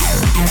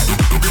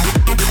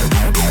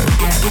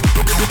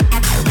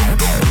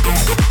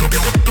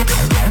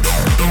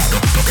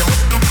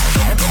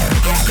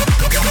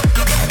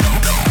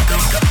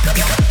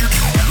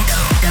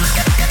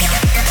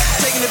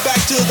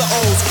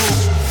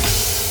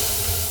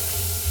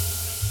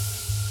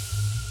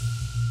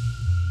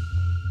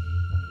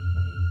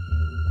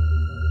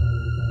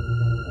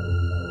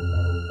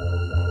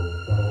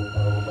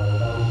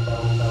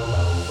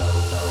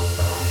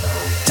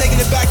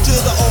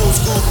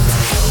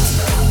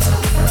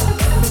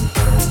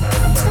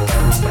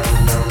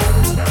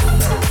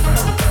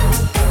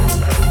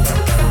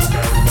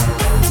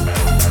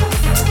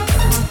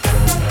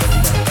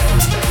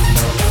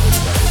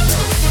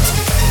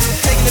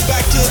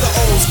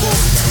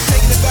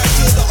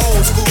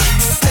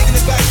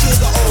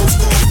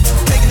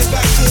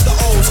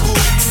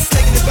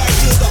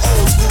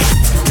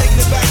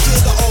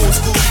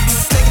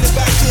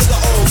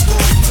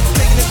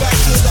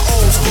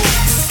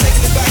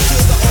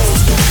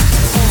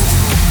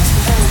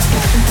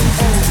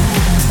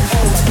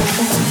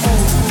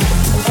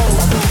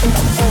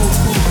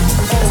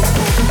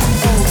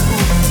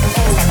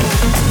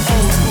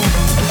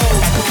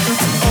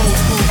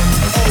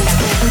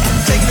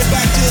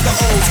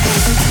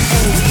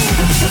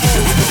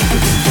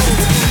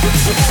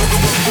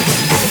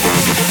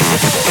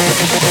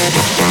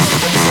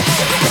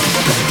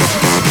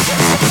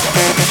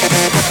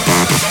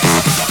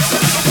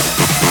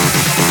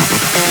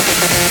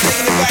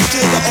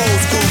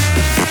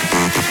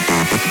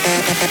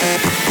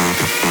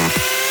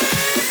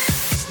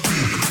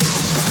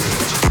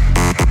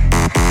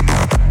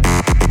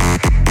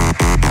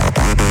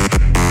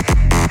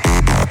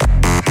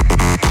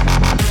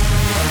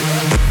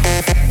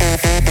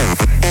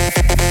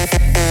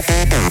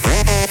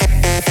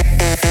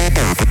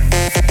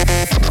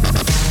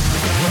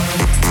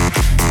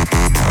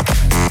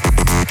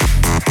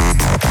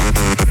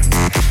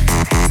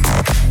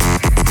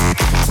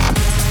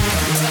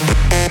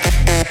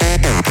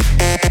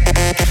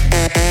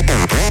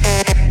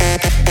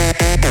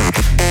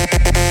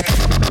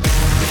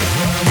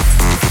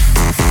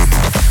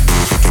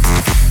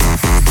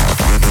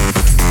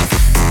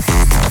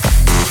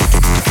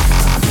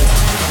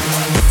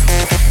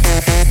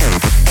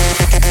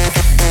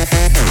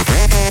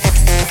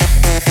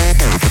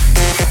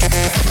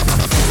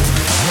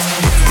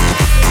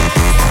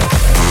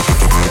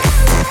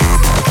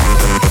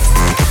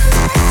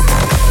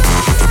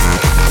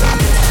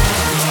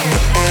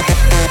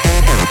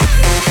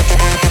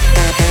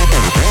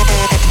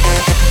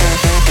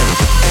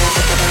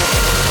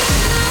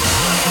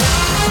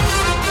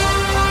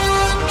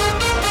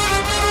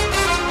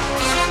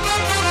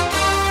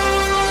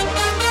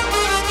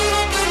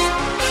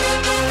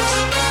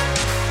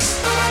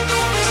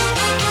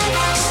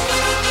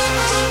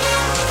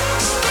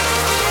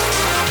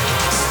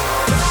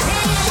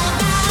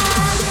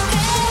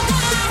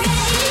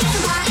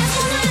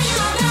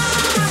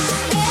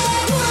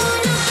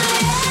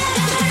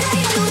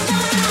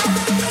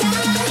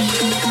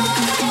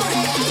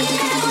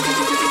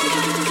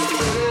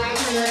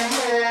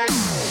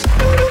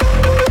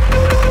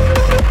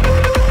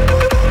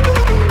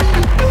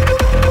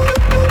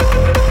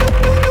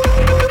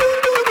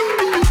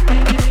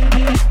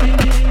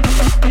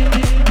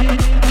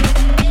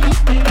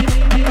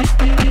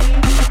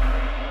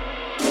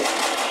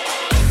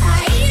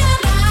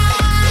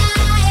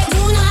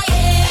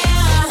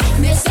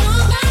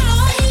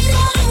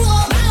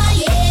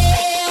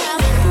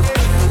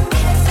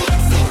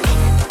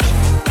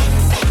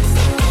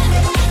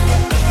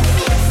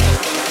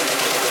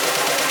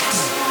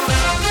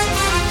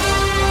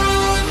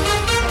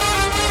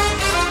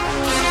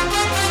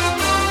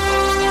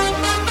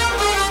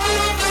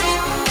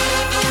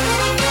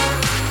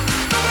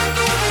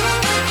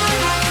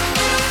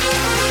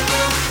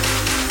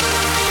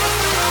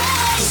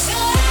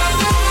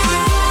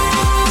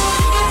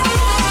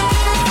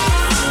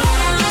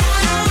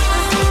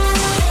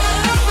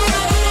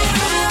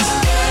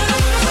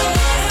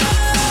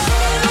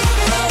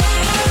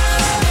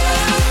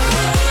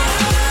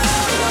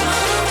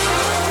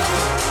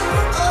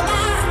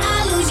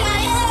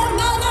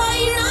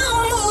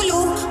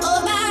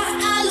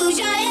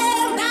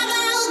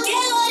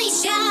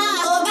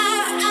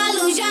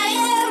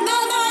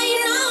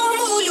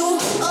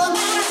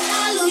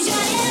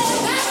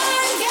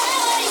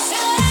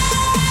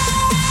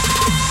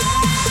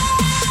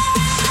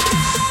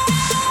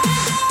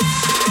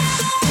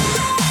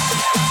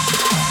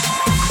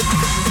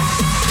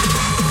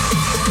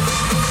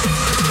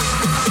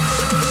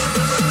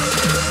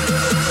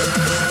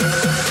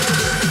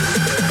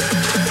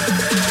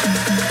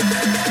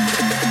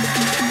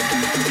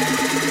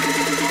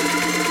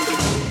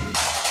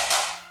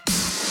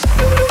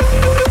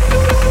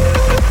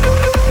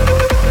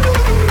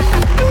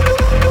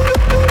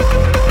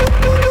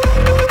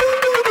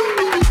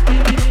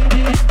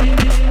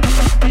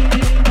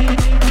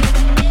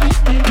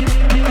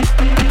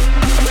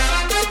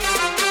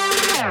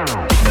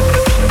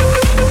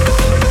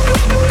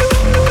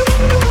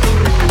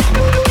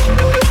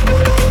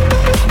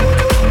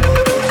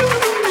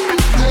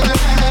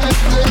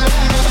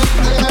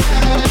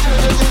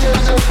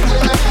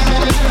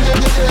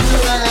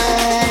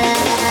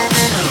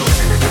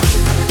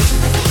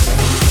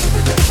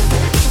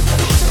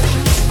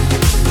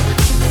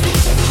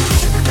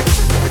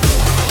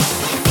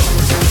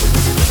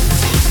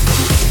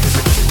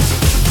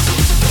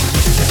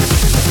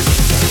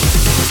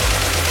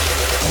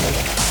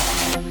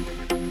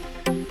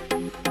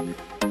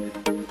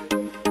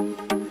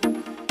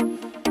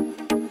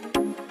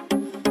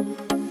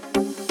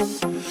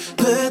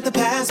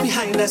 clouds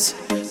behind us.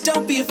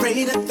 Don't be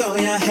afraid to throw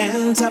your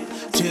hands up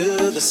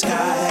to the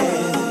sky.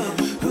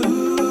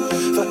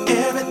 Ooh, for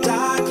every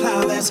dark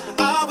cloud, there's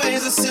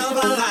always a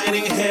silver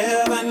lining.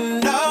 Heaven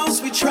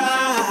knows we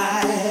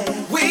try.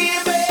 We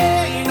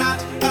may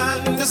not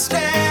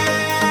understand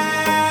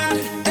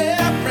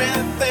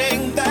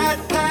everything that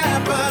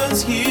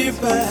happens here,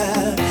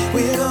 but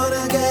we're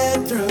gonna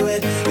get through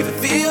it. If it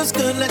feels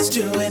good, let's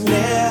do it.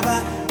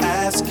 Never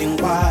asking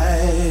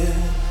why.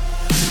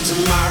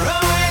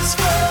 Tomorrow is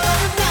for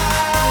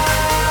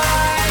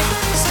tonight.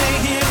 Stay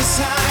here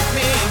beside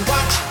me and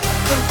watch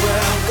the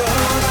world go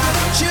by.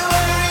 Don't you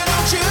worry,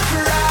 don't you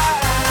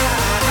cry.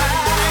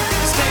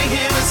 Stay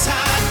here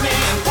beside me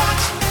and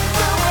watch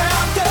the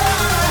world go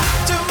by.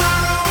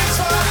 Tomorrow is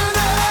for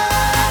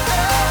tonight.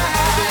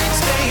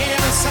 Stay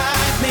here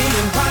beside me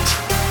and watch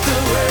the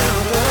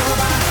world go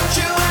by. Don't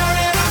you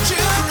worry, don't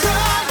you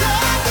cry.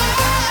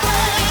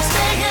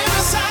 Stay here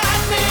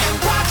beside me and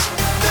watch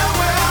the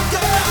world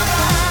go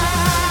by.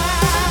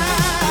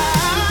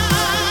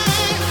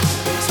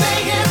 Stay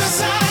here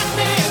beside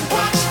me and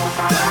watch the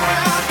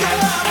world go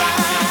by.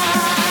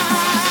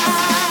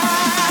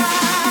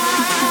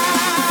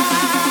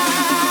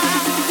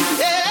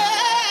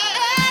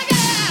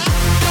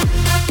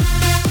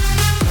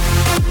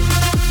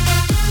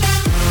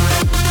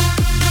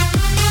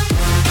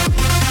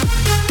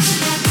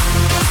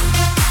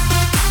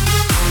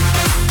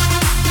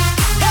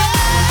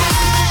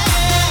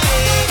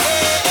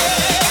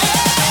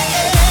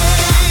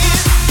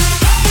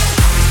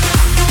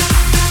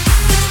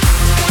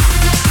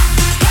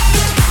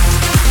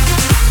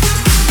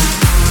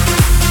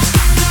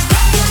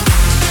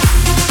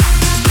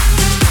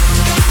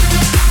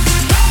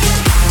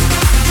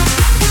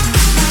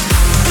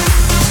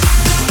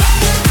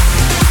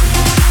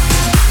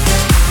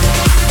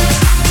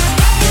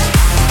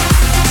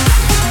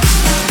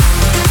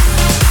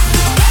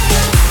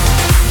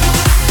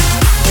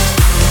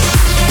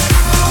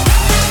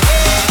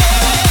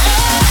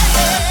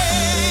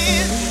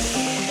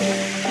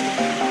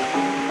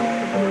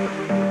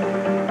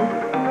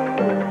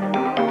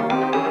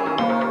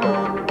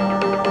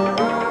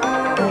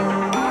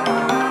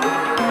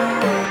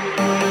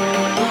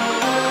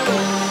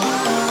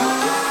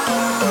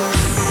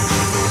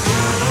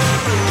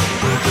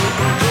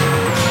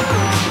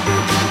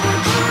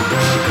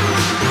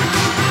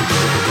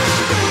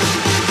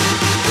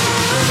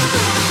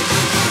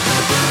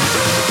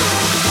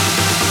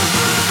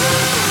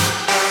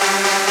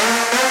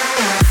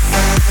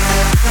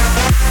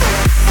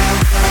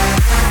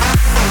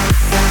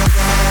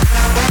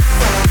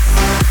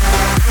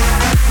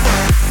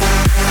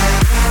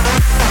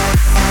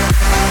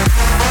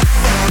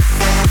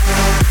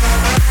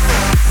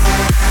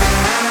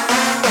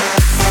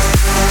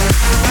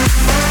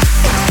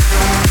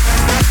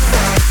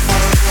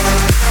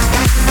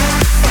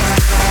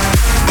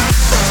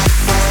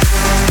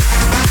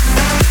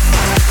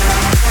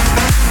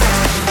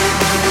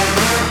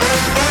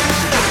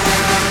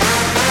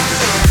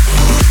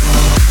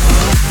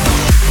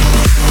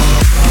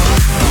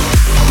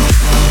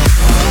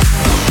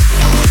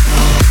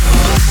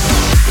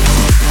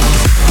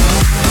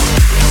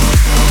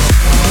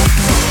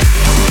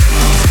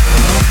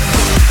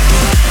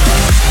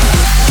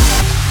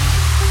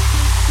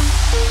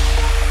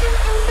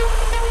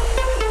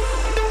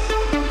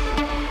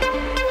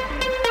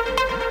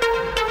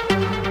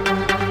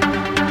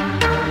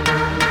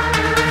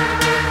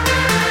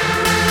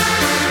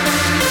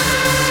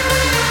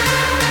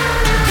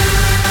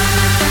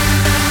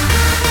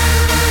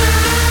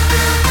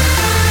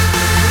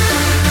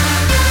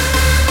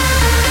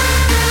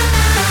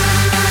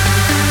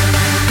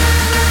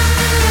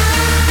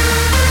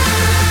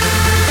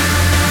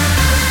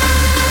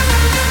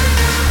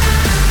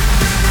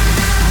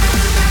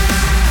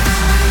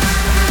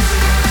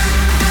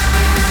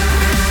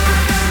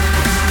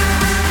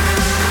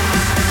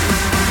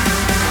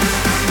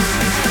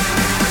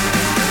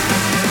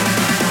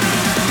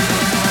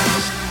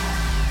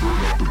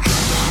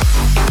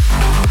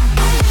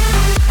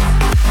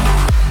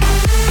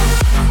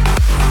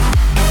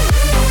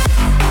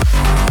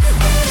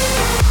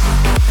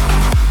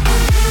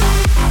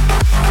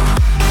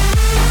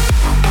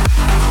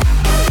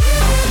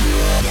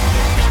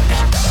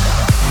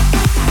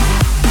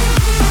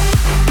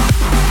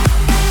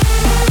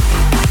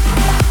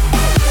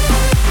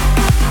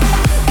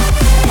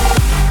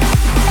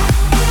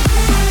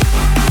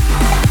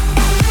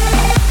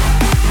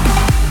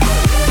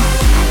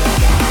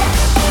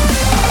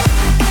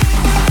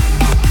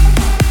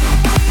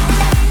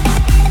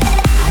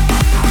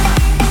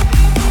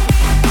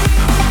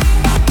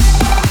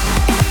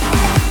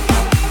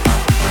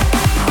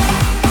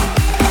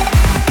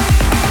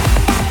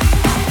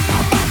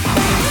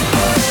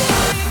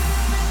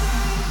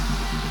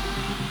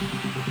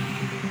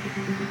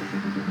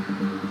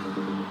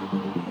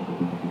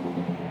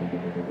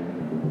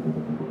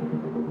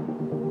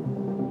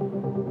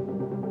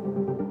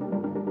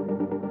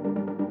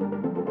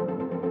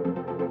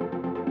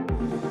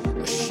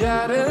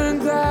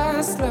 Shattered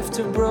glass left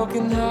a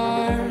broken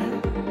heart.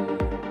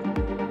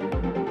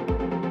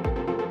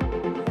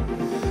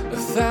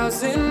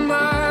 1,000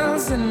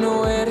 miles and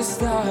nowhere to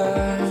start.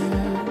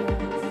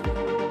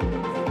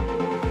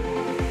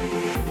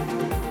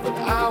 But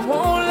I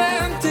won't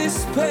let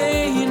this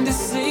pain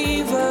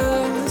deceive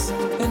us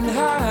and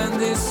hide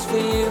this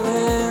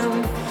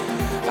feeling.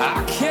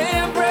 I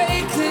can't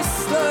break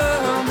this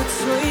love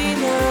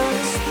between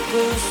us.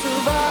 We'll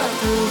survive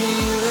through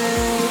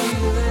healing.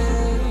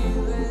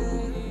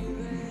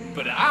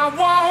 But I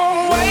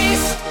won't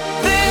waste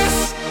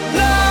this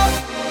love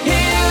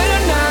here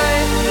tonight.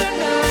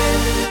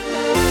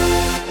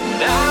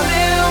 And I'll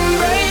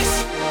embrace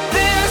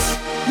this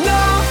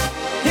love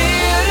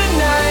here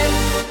tonight.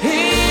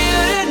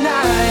 Here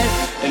tonight.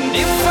 And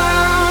if I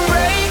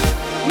break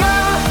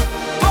my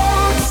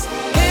bones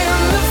in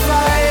the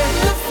fight,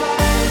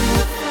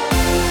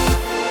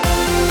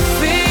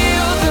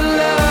 feel the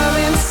love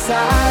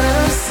inside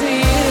us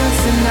here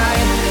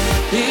tonight.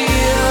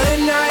 Here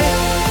tonight.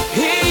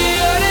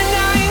 Here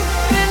tonight.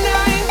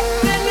 Tonight.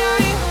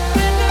 Tonight.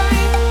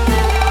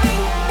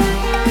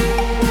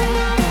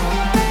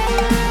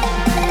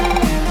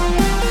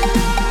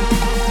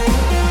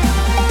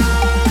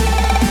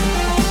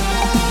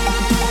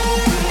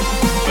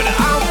 But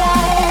I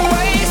won't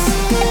waste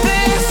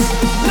this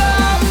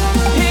love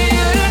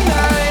here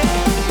tonight.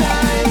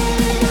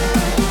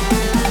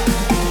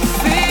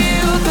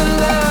 Feel the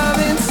love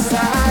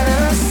inside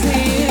us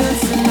here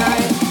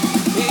tonight.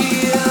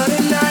 Here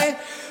tonight.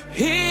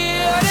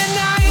 Here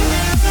tonight.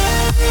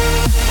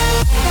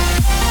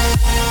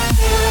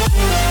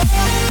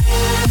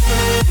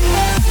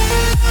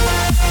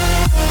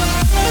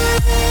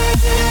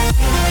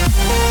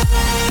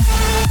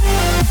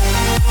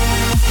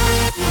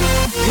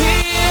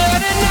 Here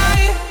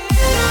tonight.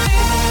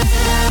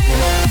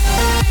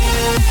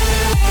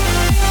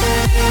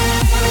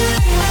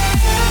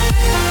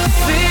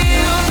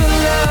 Feel the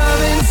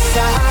love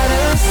inside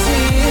us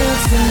here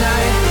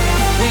tonight.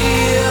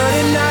 Here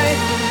tonight.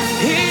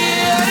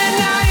 Here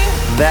tonight.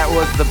 That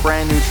was the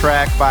brand new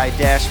track by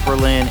Dash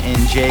Berlin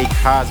and Jay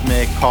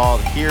Cosmic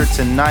called Here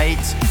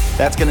Tonight.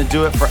 That's going to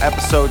do it for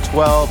episode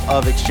 12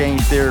 of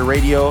Exchange Theory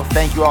Radio.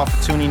 Thank you all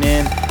for tuning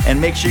in. And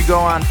make sure you go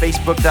on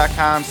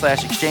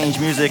Facebook.com/Exchange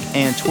Music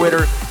and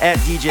Twitter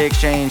 @DJ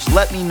Exchange.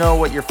 Let me know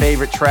what your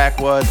favorite track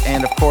was.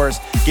 And of course,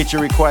 get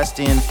your request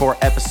in for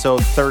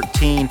episode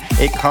 13.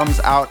 It comes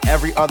out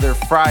every other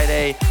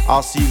Friday.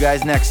 I'll see you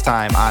guys next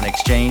time on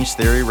Exchange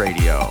Theory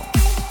Radio.